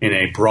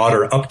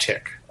broader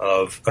uptick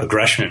of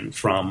aggression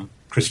from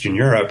Christian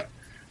Europe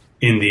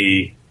in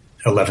the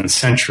 11th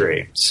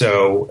century.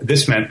 So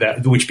this meant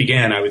that, which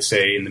began, I would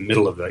say, in the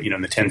middle of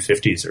in the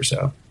 1050s or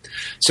so.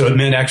 So it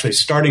meant actually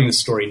starting the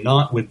story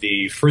not with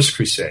the First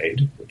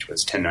Crusade, which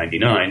was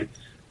 1099,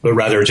 but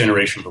rather a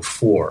generation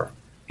before,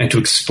 and to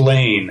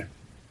explain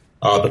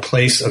the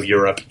place of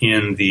Europe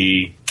in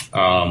the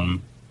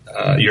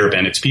Europe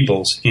and its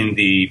peoples in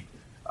the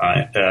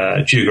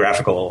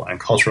geographical and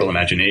cultural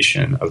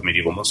imagination of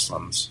medieval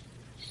Muslims.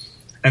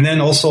 And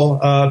then also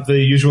the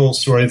usual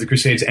story of the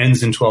Crusades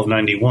ends in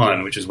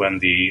 1291, which is when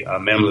the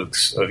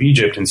Mamluks of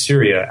Egypt and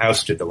Syria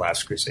ousted the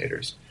last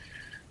Crusaders.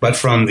 But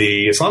from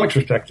the Islamic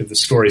perspective, the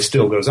story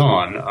still goes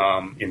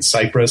on in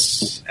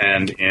Cyprus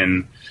and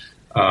in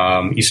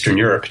Eastern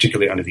Europe,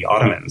 particularly under the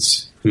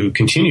Ottomans, who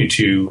continue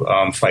to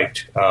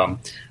fight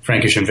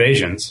Frankish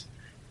invasions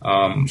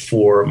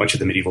for much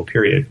of the medieval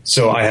period.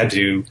 So I had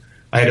a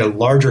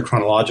larger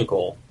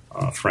chronological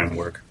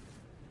framework,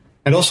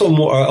 and also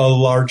a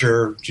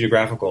larger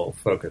geographical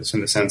focus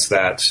in the sense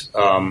that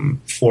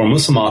for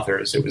Muslim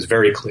authors, it was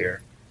very clear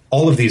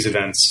all of these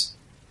events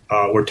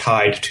were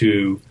tied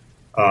to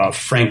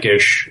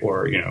Frankish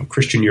or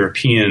Christian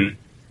European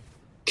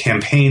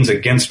campaigns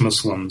against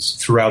Muslims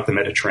throughout the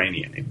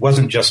Mediterranean. It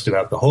wasn't just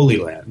about the Holy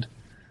Land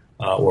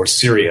or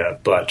Syria,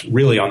 but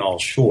really on all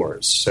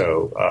shores.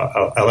 So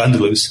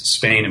Al-Andalus,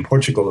 Spain and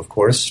Portugal, of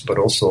course, but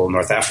also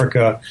North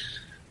Africa,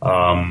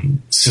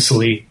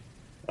 Sicily,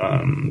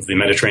 the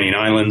Mediterranean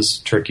islands,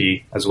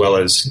 Turkey, as well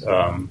as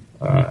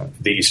the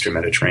Eastern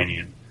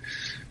Mediterranean.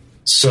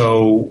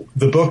 So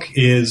the book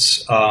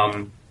is,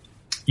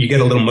 you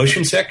get a little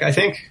motion sick, I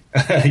think.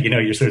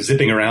 You're sort of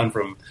zipping around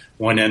from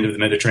one end of the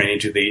Mediterranean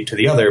to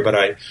the other,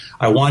 but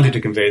I wanted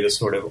to convey this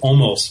sort of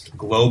almost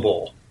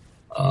global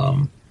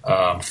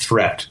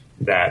threat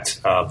that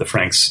the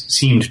Franks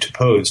seemed to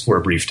pose for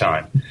a brief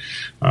time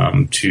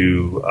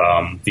to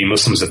the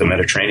Muslims of the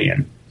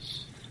Mediterranean.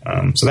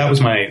 So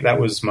that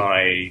was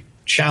my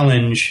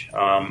challenge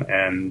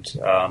and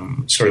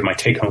sort of my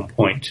take-home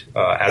point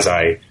as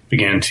I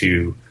began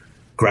to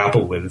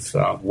grapple with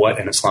what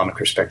an Islamic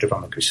perspective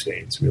on the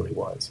Crusades really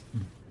was.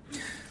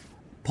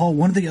 Paul,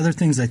 one of the other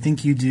things I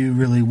think you do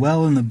really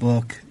well in the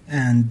book,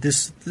 and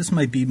this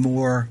might be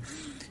more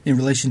in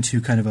relation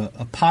to kind of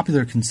a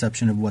popular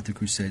conception of what the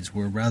Crusades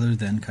were rather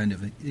than kind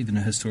of even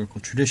a historical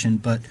tradition,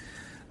 but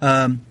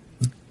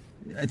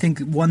I think,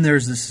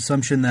 there's this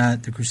assumption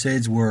that the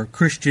Crusades were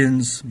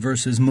Christians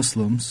versus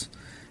Muslims,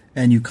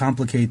 and you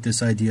complicate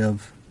this idea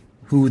of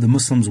who the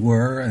Muslims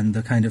were and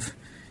the kind of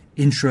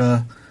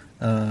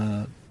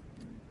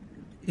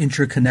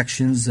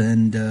intra-connections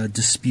and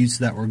disputes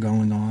that were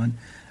going on.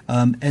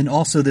 And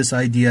also this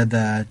idea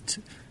that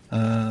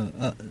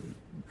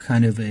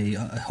kind of a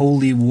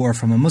holy war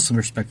from a Muslim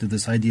perspective,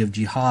 this idea of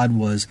jihad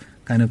was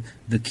kind of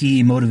the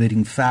key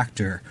motivating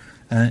factor.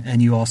 And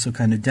you also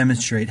kind of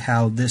demonstrate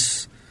how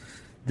this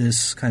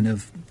kind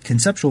of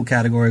conceptual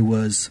category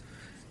was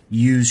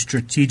used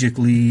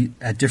strategically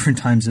at different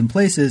times and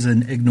places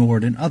and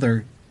ignored in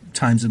other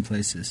times and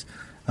places.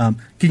 Can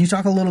you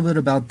talk a little bit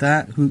about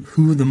that,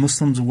 who the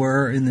Muslims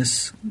were in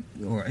this,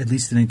 or at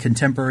least in a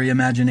contemporary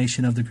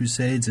imagination of the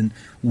Crusades, and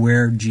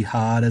where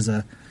jihad as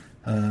a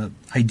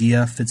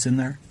idea fits in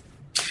there?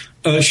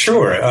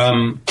 Sure.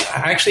 I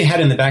actually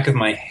had in the back of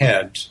my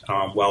head,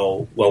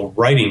 while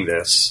writing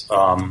this,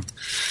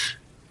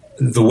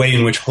 the way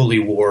in which holy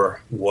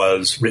war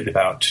was written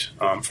about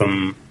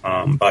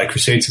by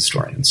Crusades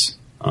historians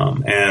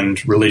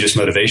and religious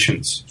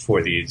motivations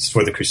for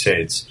the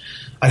Crusades.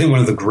 I think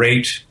one of the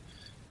great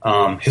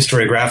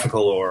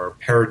historiographical or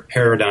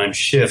paradigm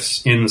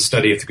shifts in the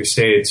study of the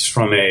Crusades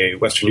from a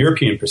Western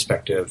European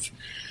perspective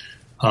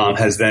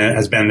has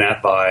been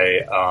that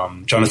by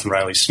Jonathan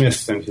Riley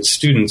Smith and his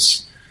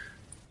students,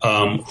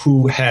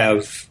 who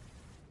have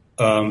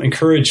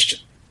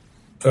encouraged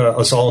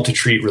us all to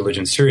treat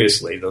religion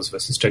seriously, those of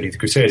us who study the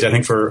Crusades. I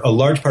think for a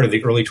large part of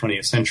the early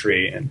 20th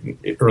century and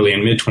early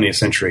and mid 20th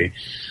century,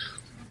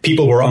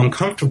 people were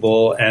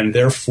uncomfortable and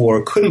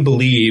therefore couldn't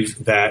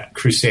believe that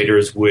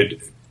Crusaders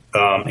would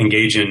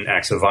engage in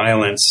acts of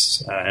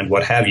violence and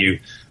what have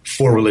you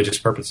for religious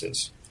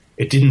purposes.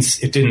 It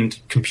didn't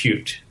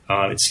compute.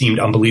 It seemed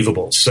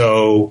unbelievable.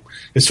 So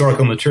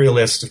historical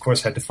materialists, of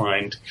course, had to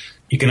find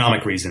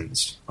economic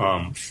reasons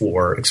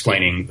for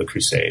explaining the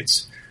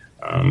Crusades,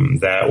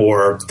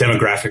 or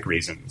demographic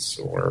reasons,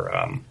 or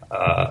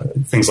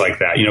things like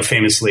that.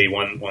 Famously,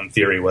 one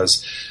theory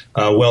was,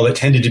 it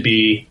tended to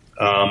be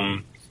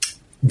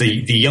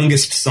the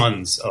youngest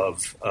sons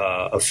of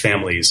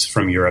families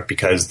from Europe,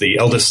 because the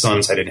eldest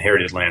sons had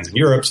inherited lands in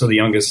Europe, so the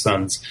youngest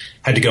sons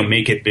had to go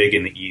make it big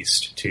in the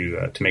East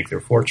to make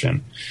their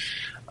fortune.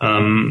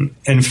 And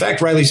in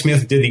fact, Riley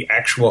Smith did the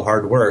actual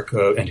hard work,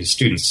 and his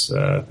students,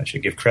 I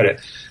should give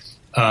credit,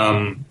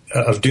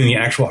 of doing the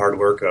actual hard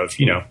work of,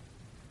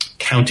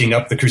 counting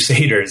up the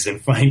Crusaders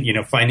and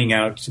finding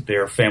out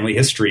their family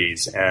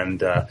histories,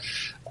 and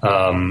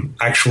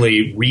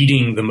actually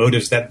reading the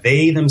motives that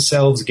they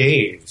themselves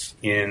gave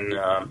in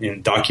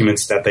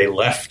documents that they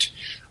left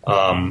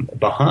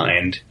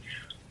behind.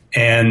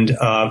 And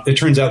it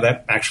turns out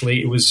that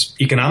actually it was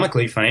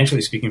economically,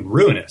 financially speaking,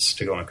 ruinous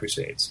to go on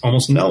crusades.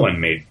 Almost no one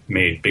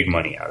made big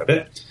money out of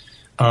it.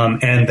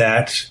 And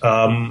that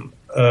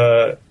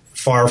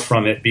far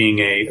from it being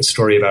a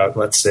story about,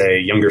 let's say,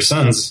 younger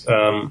sons,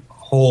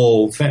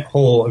 whole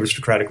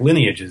aristocratic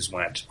lineages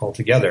went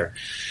altogether.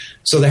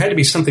 So there had to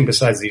be something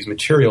besides these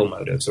material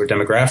motives or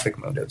demographic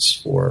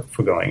motives for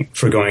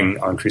going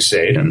on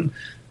crusade. And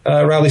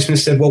Riley Smith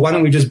said, well, why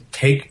don't we just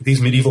take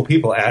these medieval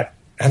people at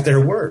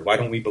their word? Why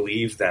don't we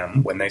believe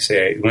them when they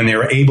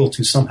are able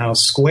to somehow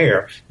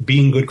square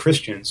being good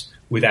Christians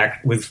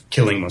with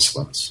killing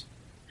Muslims,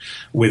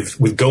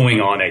 with going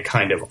on a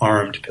kind of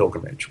armed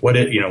pilgrimage? What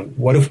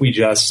if we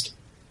just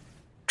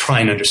try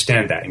and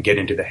understand that and get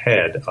into the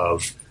head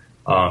of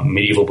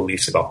medieval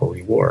beliefs about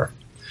holy war?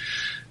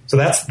 So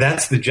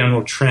that's the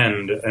general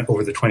trend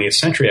over the 20th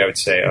century, I would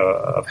say,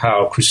 of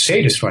how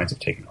crusade historians have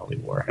taken holy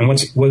war. And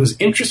what was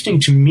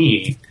interesting to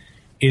me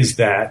is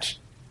that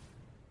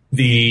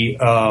the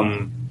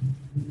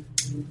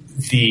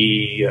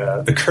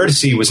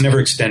courtesy was never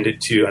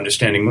extended to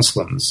understanding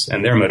Muslims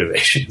and their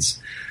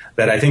motivations.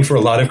 That I think for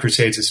a lot of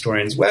Crusades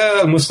historians,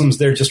 Muslims,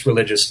 they're just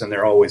religious and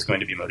they're always going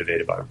to be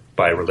motivated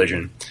by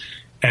religion.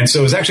 And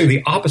so it was actually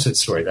the opposite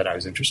story that I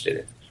was interested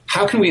in.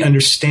 How can we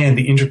understand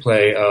the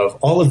interplay of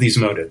all of these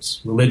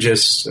motives,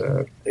 religious,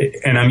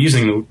 and I'm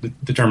using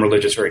the term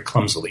religious very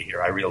clumsily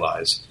here, I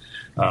realize,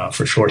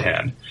 for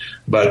shorthand,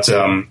 but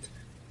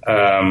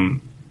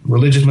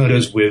religious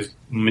motives with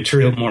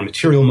more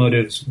material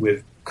motives,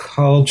 with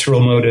cultural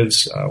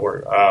motives,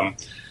 or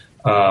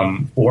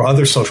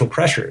other social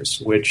pressures,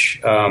 which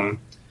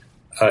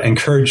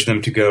encourage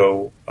them to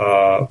go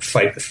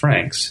fight the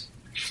Franks.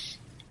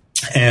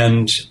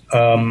 And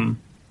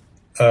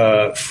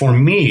for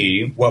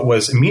me, what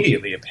was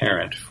immediately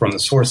apparent from the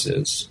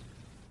sources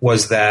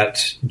was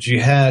that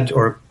jihad,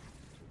 or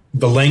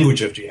the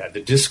language of jihad,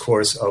 the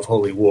discourse of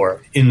holy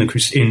war in the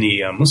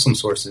Muslim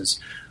sources,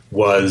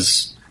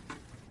 was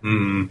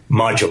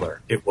modular.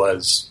 It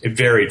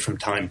varied from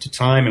time to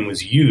time and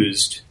was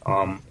used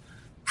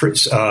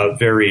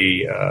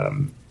very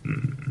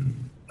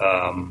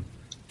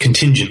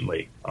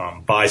contingently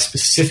by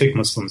specific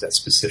Muslims at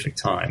specific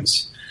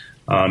times,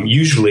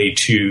 usually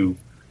to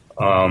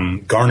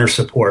garner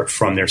support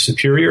from their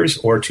superiors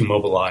or to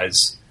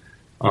mobilize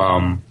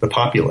the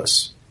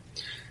populace.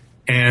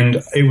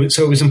 And it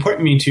was important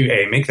to me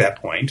to make that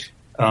point,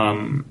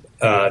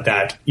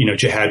 that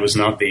jihad was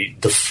not the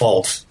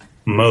default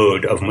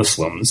mode of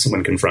Muslims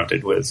when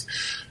confronted with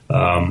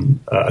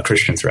a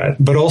Christian threat,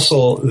 but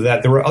also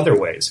that there were other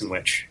ways in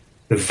which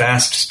the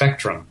vast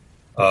spectrum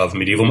of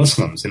medieval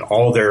Muslims in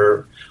all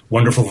their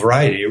wonderful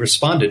variety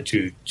responded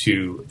to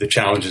the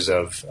challenges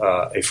of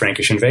a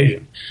Frankish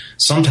invasion.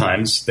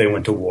 Sometimes they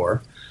went to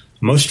war.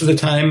 Most of the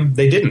time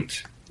they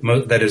didn't.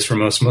 That is, for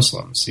most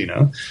Muslims,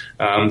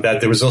 that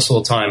there was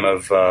also a time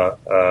of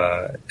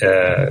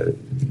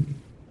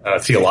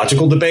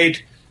theological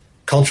debate,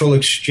 cultural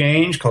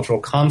exchange, cultural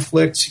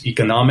conflicts,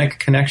 economic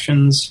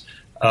connections.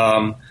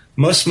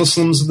 Most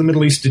Muslims of the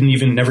Middle East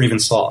never even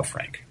saw a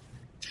Frank.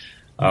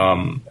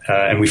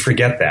 And we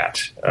forget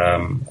that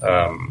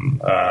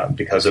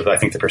because of, I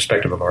think, the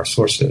perspective of our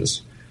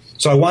sources.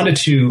 So I wanted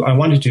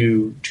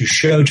to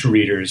show to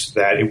readers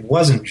that it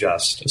wasn't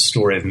just a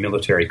story of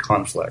military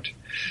conflict,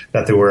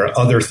 that there were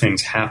other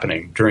things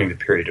happening during the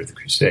period of the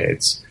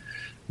Crusades,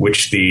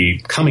 which the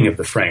coming of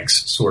the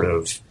Franks sort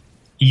of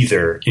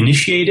either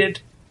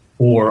initiated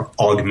or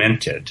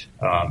augmented,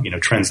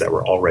 trends that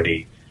were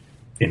already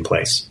in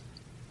place.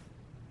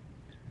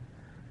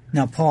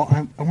 Now, Paul,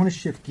 I want to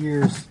shift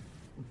gears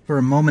for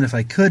a moment, if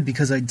I could,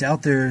 because I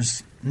doubt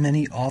there's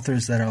many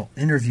authors that I'll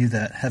interview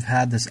that have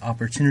had this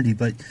opportunity.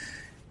 But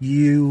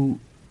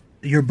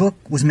your book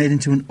was made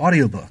into an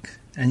audiobook,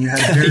 and you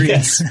had a very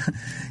yes.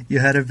 You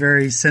had a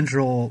very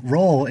central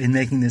role in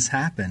making this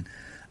happen.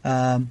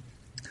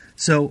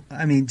 So,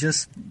 I mean,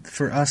 just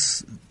for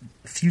us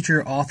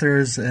future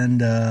authors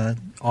and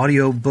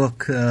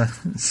audiobook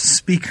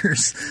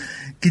speakers,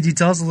 could you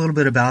tell us a little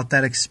bit about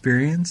that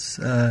experience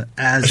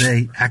as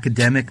an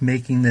academic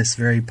making this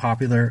very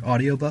popular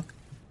audiobook?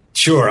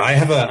 Sure.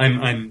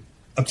 I'm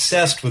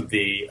obsessed with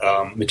the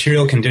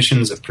material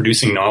conditions of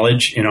producing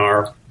knowledge in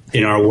our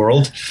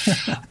world.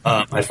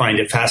 I find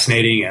it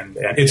fascinating, and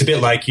it's a bit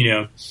like,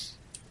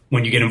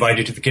 when you get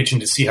invited to the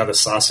kitchen to see how the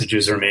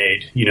sausages are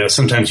made,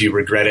 sometimes you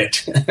regret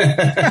it. You'd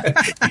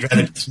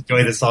rather just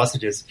enjoy the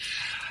sausages.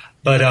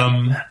 But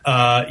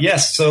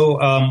yes,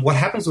 so what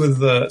happens with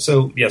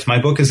yes,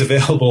 my book is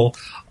available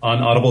on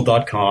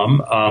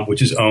audible.com,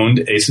 which is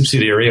a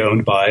subsidiary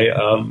owned by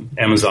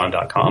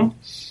Amazon.com.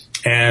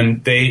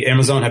 And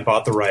Amazon had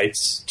bought the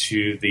rights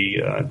to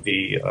the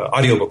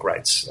audiobook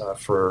rights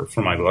for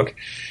my book,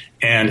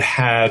 and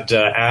had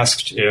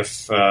asked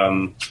if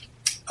I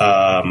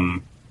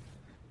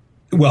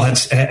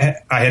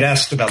had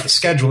asked about the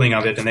scheduling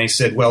of it, and they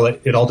said, well,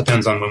 it all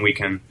depends on when we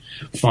can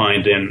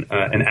find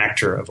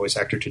a voice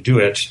actor to do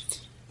it.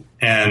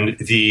 And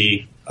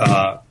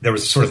there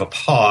was sort of a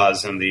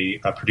pause, and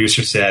the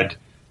producer said,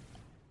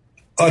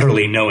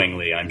 utterly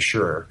knowingly, I'm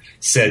sure,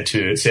 said,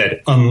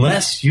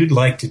 unless you'd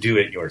like to do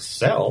it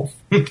yourself.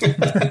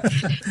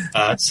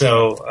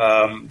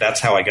 So that's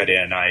how I got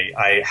in.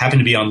 I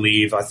happened to be on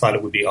leave. I thought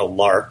it would be a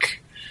lark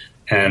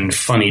and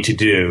funny to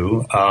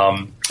do,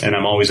 and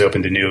I'm always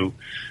open to new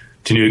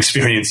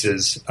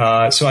experiences.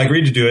 So I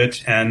agreed to do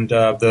it, and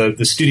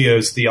the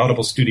studios, the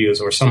Audible studios,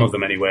 or some of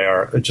them anyway,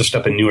 are just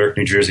up in Newark,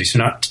 New Jersey, so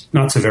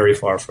not so very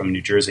far from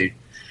New Jersey.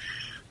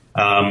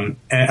 Not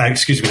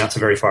so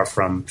very far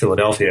from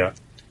Philadelphia.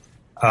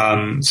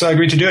 So I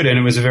agreed to do it, and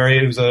it was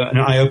an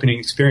eye-opening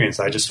experience.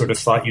 I just sort of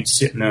thought you'd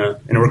sit in a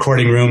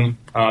recording room,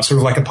 sort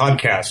of like a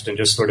podcast, and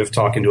just sort of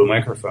talk into a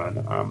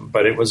microphone.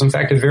 But it was, in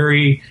fact, a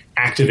very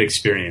active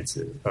experience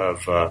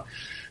of,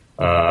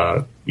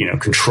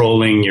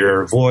 controlling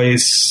your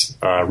voice,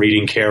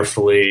 reading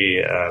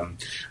carefully.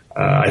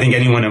 I think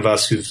any one of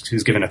us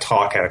who's given a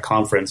talk at a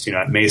conference,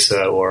 at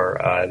Mesa or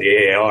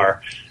the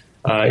AAR,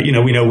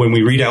 we know when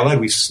we read out loud,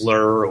 we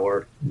slur,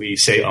 or we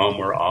say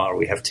or ah, or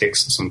we have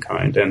tics of some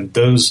kind, and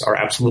those are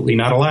absolutely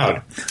not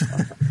allowed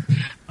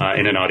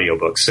in an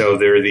audiobook. So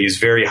there are these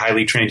very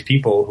highly trained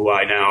people who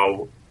I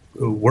now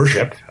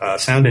worship,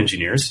 sound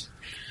engineers,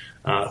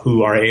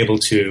 who are able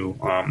to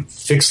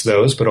fix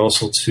those, but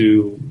also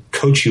to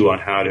coach you on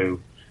how to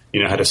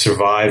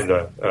survive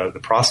the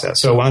process.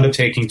 So it wound up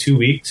taking 2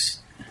 weeks,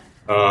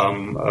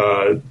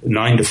 9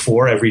 to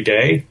 4 every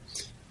day.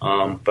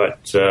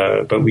 But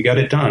we got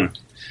it done,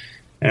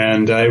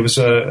 and it was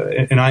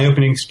an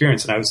eye-opening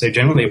experience, and I would say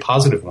generally a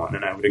positive one.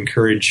 And I would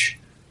encourage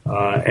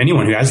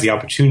anyone who has the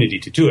opportunity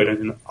to do it.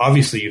 And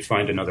obviously, you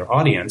find another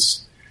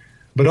audience,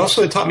 but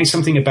also it taught me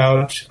something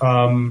about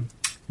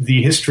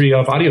the history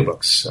of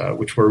audiobooks,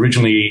 which were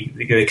originally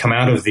they come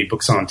out of the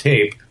Books on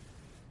Tape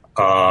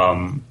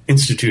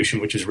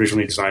institution, which is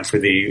originally designed for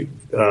the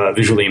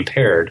visually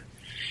impaired.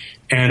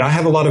 And I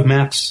have a lot of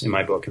maps in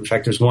my book. In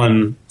fact, there's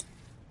one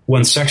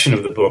section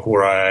of the book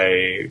where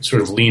I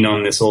sort of lean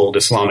on this old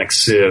Islamic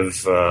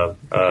sieve,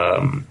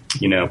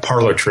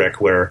 parlor trick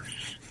where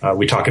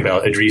we talk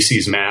about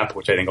Idrisi's map,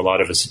 which I think a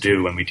lot of us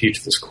do when we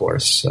teach this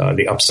course,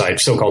 the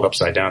so-called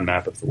upside down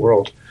map of the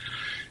world.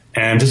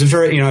 And it's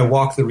I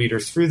walk the reader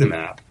through the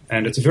map,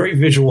 and it's a very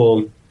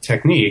visual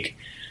technique.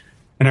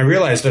 And I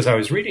realized as I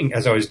was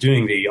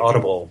doing the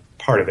Audible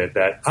part of it,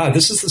 that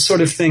this is the sort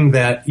of thing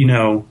that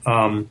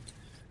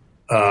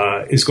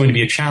is going to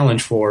be a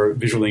challenge for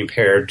visually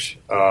impaired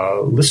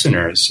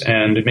listeners.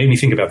 And it made me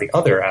think about the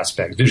other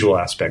visual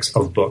aspects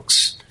of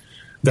books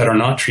that are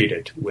not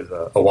treated with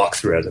a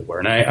walkthrough, as it were.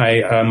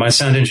 And my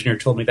sound engineer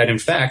told me that, in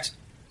fact,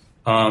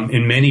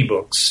 in many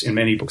books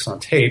on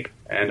tape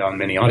and on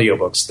many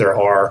audiobooks, there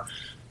are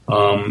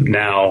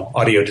now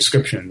audio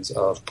descriptions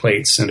of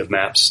plates and of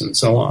maps and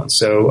so on.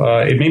 So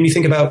it made me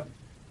think about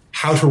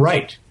how to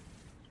write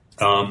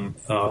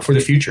for the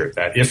future,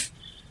 that if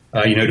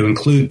to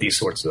include these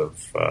sorts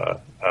of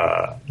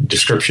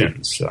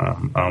descriptions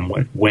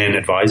when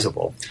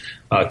advisable,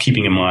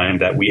 keeping in mind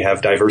that we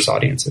have diverse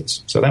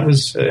audiences. So that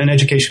was an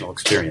educational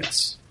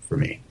experience for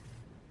me.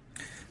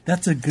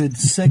 That's a good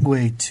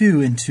segue, too,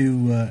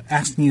 into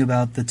asking you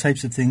about the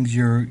types of things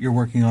you're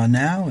working on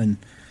now, and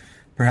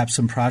perhaps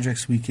some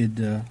projects we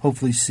could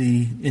hopefully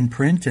see in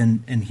print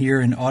and hear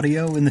in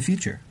audio in the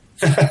future.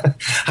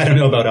 I don't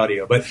know about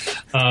audio, but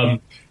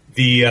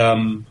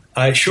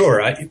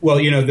sure.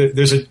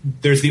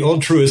 There's the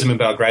old truism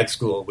about grad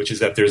school, which is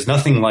that there's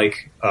nothing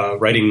like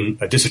writing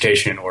a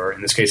dissertation, or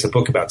in this case, a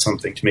book about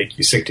something, to make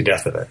you sick to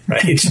death of it,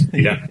 right?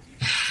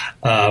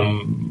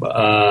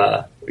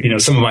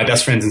 Some of my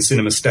best friends in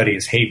cinema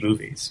studies hate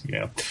movies,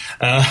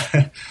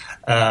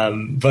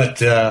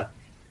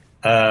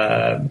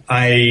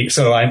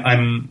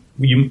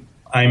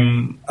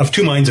 I'm of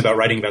two minds about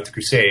writing about the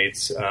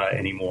Crusades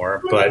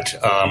anymore, but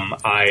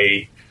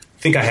I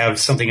think I have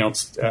something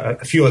else,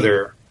 a few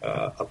other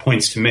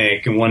points to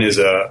make, and one is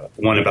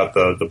one about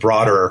the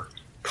broader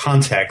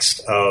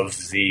context of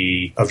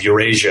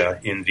Eurasia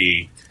in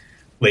the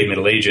late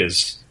Middle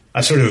Ages. I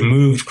sort of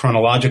moved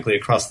chronologically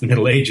across the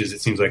Middle Ages,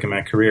 it seems like, in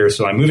my career,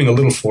 so I'm moving a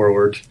little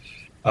forward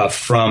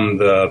from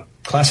the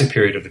classic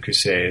period of the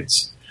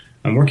Crusades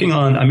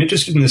I'm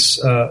interested in this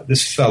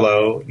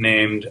fellow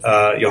named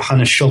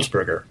Johannes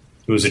Schultzberger,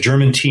 who was a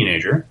German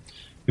teenager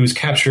who was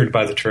captured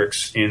by the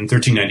Turks in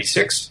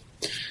 1396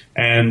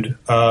 and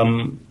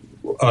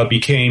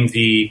became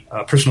the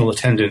personal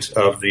attendant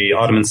of the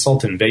Ottoman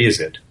Sultan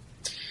Bayezid.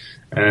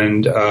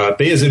 And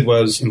Bayezid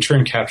was in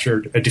turn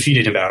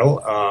defeated in battle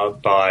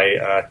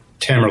by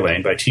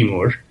Tamerlane, by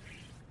Timur.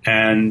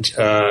 And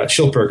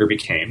Schultzberger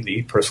became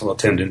the personal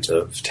attendant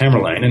of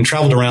Tamerlane and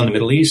traveled around the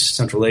Middle East,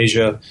 Central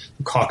Asia,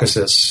 the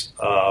Caucasus,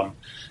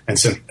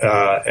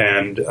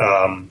 and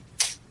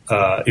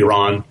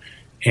Iran,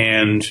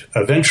 and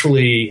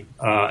eventually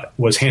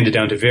was handed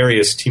down to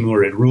various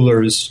Timurid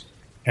rulers,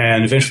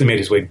 and eventually made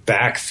his way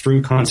back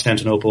through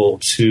Constantinople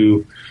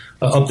to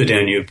up the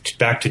Danube,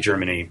 back to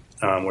Germany,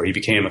 where he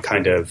became a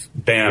kind of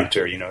Beamte,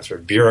 or sort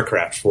of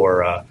bureaucrat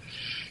for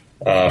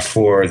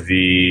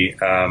the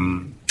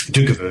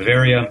Duke of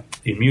Bavaria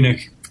in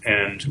Munich,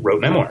 and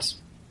wrote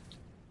memoirs.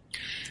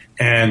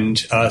 And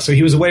so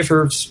he was away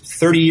for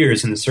 30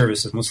 years in the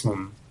service of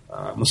Muslim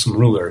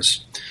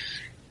rulers.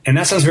 And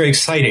that sounds very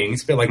exciting.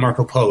 It's a bit like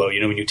Marco Polo.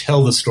 When you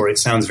tell the story, it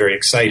sounds very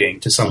exciting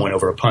to someone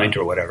over a pint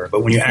or whatever.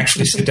 But when you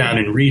actually sit down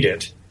and read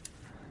it,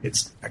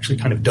 it's actually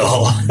kind of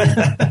dull.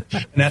 And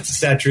that's the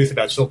sad truth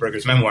about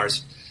Schultzberger's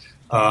memoirs.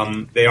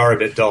 They are a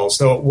bit dull.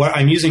 So what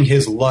I'm using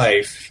his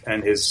life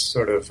and his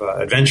sort of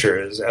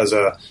adventures as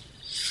a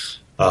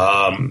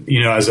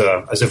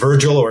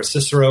Virgil or a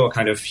Cicero, a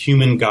kind of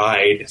human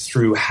guide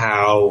through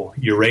how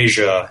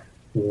Eurasia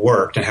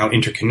worked and how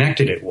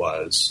interconnected it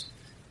was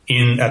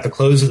at the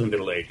close of the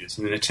Middle Ages,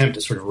 in an attempt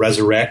to sort of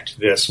resurrect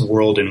this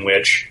world in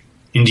which,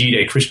 indeed,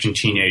 a Christian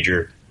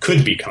teenager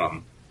could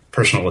become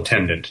personal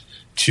attendant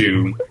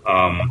to,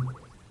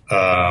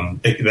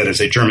 that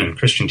is, a German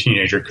Christian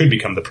teenager could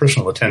become the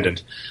personal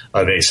attendant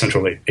of a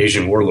Central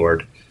Asian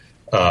warlord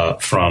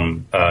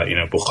from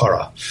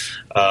Bukhara,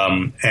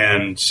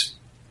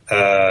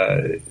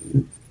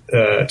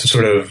 to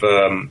sort of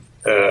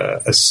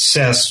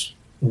assess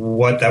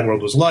what that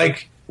world was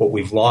like, what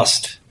we've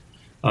lost,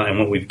 and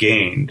what we've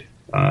gained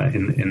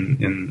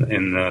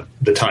in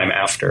the time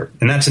after.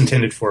 And that's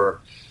intended for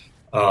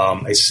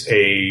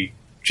a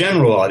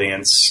general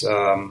audience,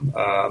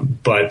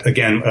 but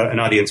again, an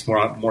audience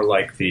more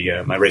like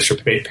the my Race for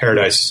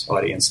Paradise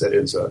audience, that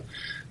is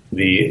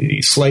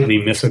the slightly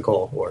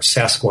mythical or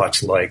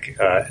Sasquatch-like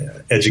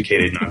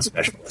educated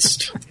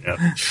non-specialist.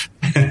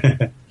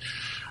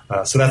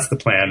 So that's the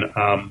plan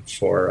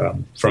for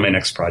my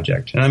next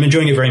project, and I'm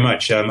enjoying it very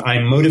much.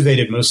 I'm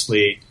motivated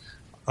mostly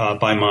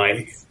by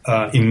my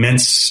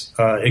immense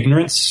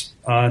ignorance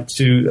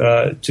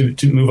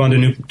to move on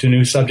to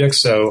new subjects.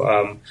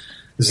 So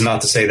this is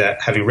not to say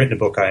that having written a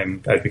book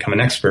I've become an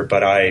expert,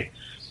 but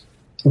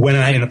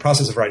in the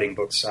process of writing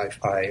books,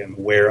 I am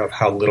aware of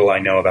how little I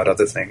know about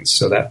other things.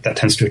 So that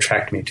tends to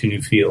attract me to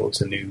new fields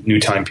and new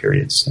time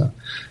periods.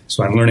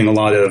 So I'm learning a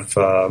lot of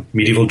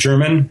medieval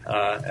German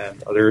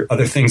and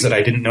other things that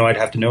I didn't know I'd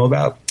have to know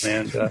about,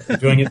 and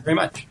enjoying it very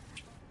much.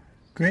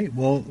 Great.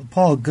 Well,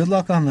 Paul, good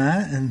luck on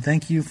that, and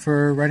thank you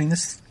for writing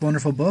this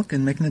wonderful book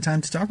and making the time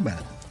to talk about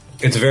it.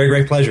 It's a very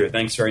great pleasure.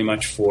 Thanks very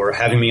much for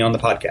having me on the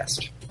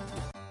podcast.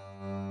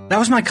 That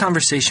was my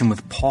conversation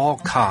with Paul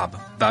Cobb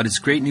about his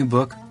great new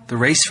book, The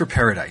Race for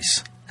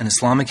Paradise, An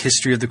Islamic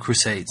History of the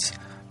Crusades,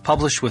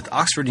 published with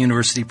Oxford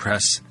University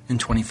Press in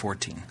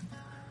 2014.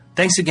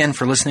 Thanks again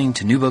for listening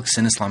to New Books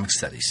in Islamic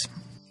Studies.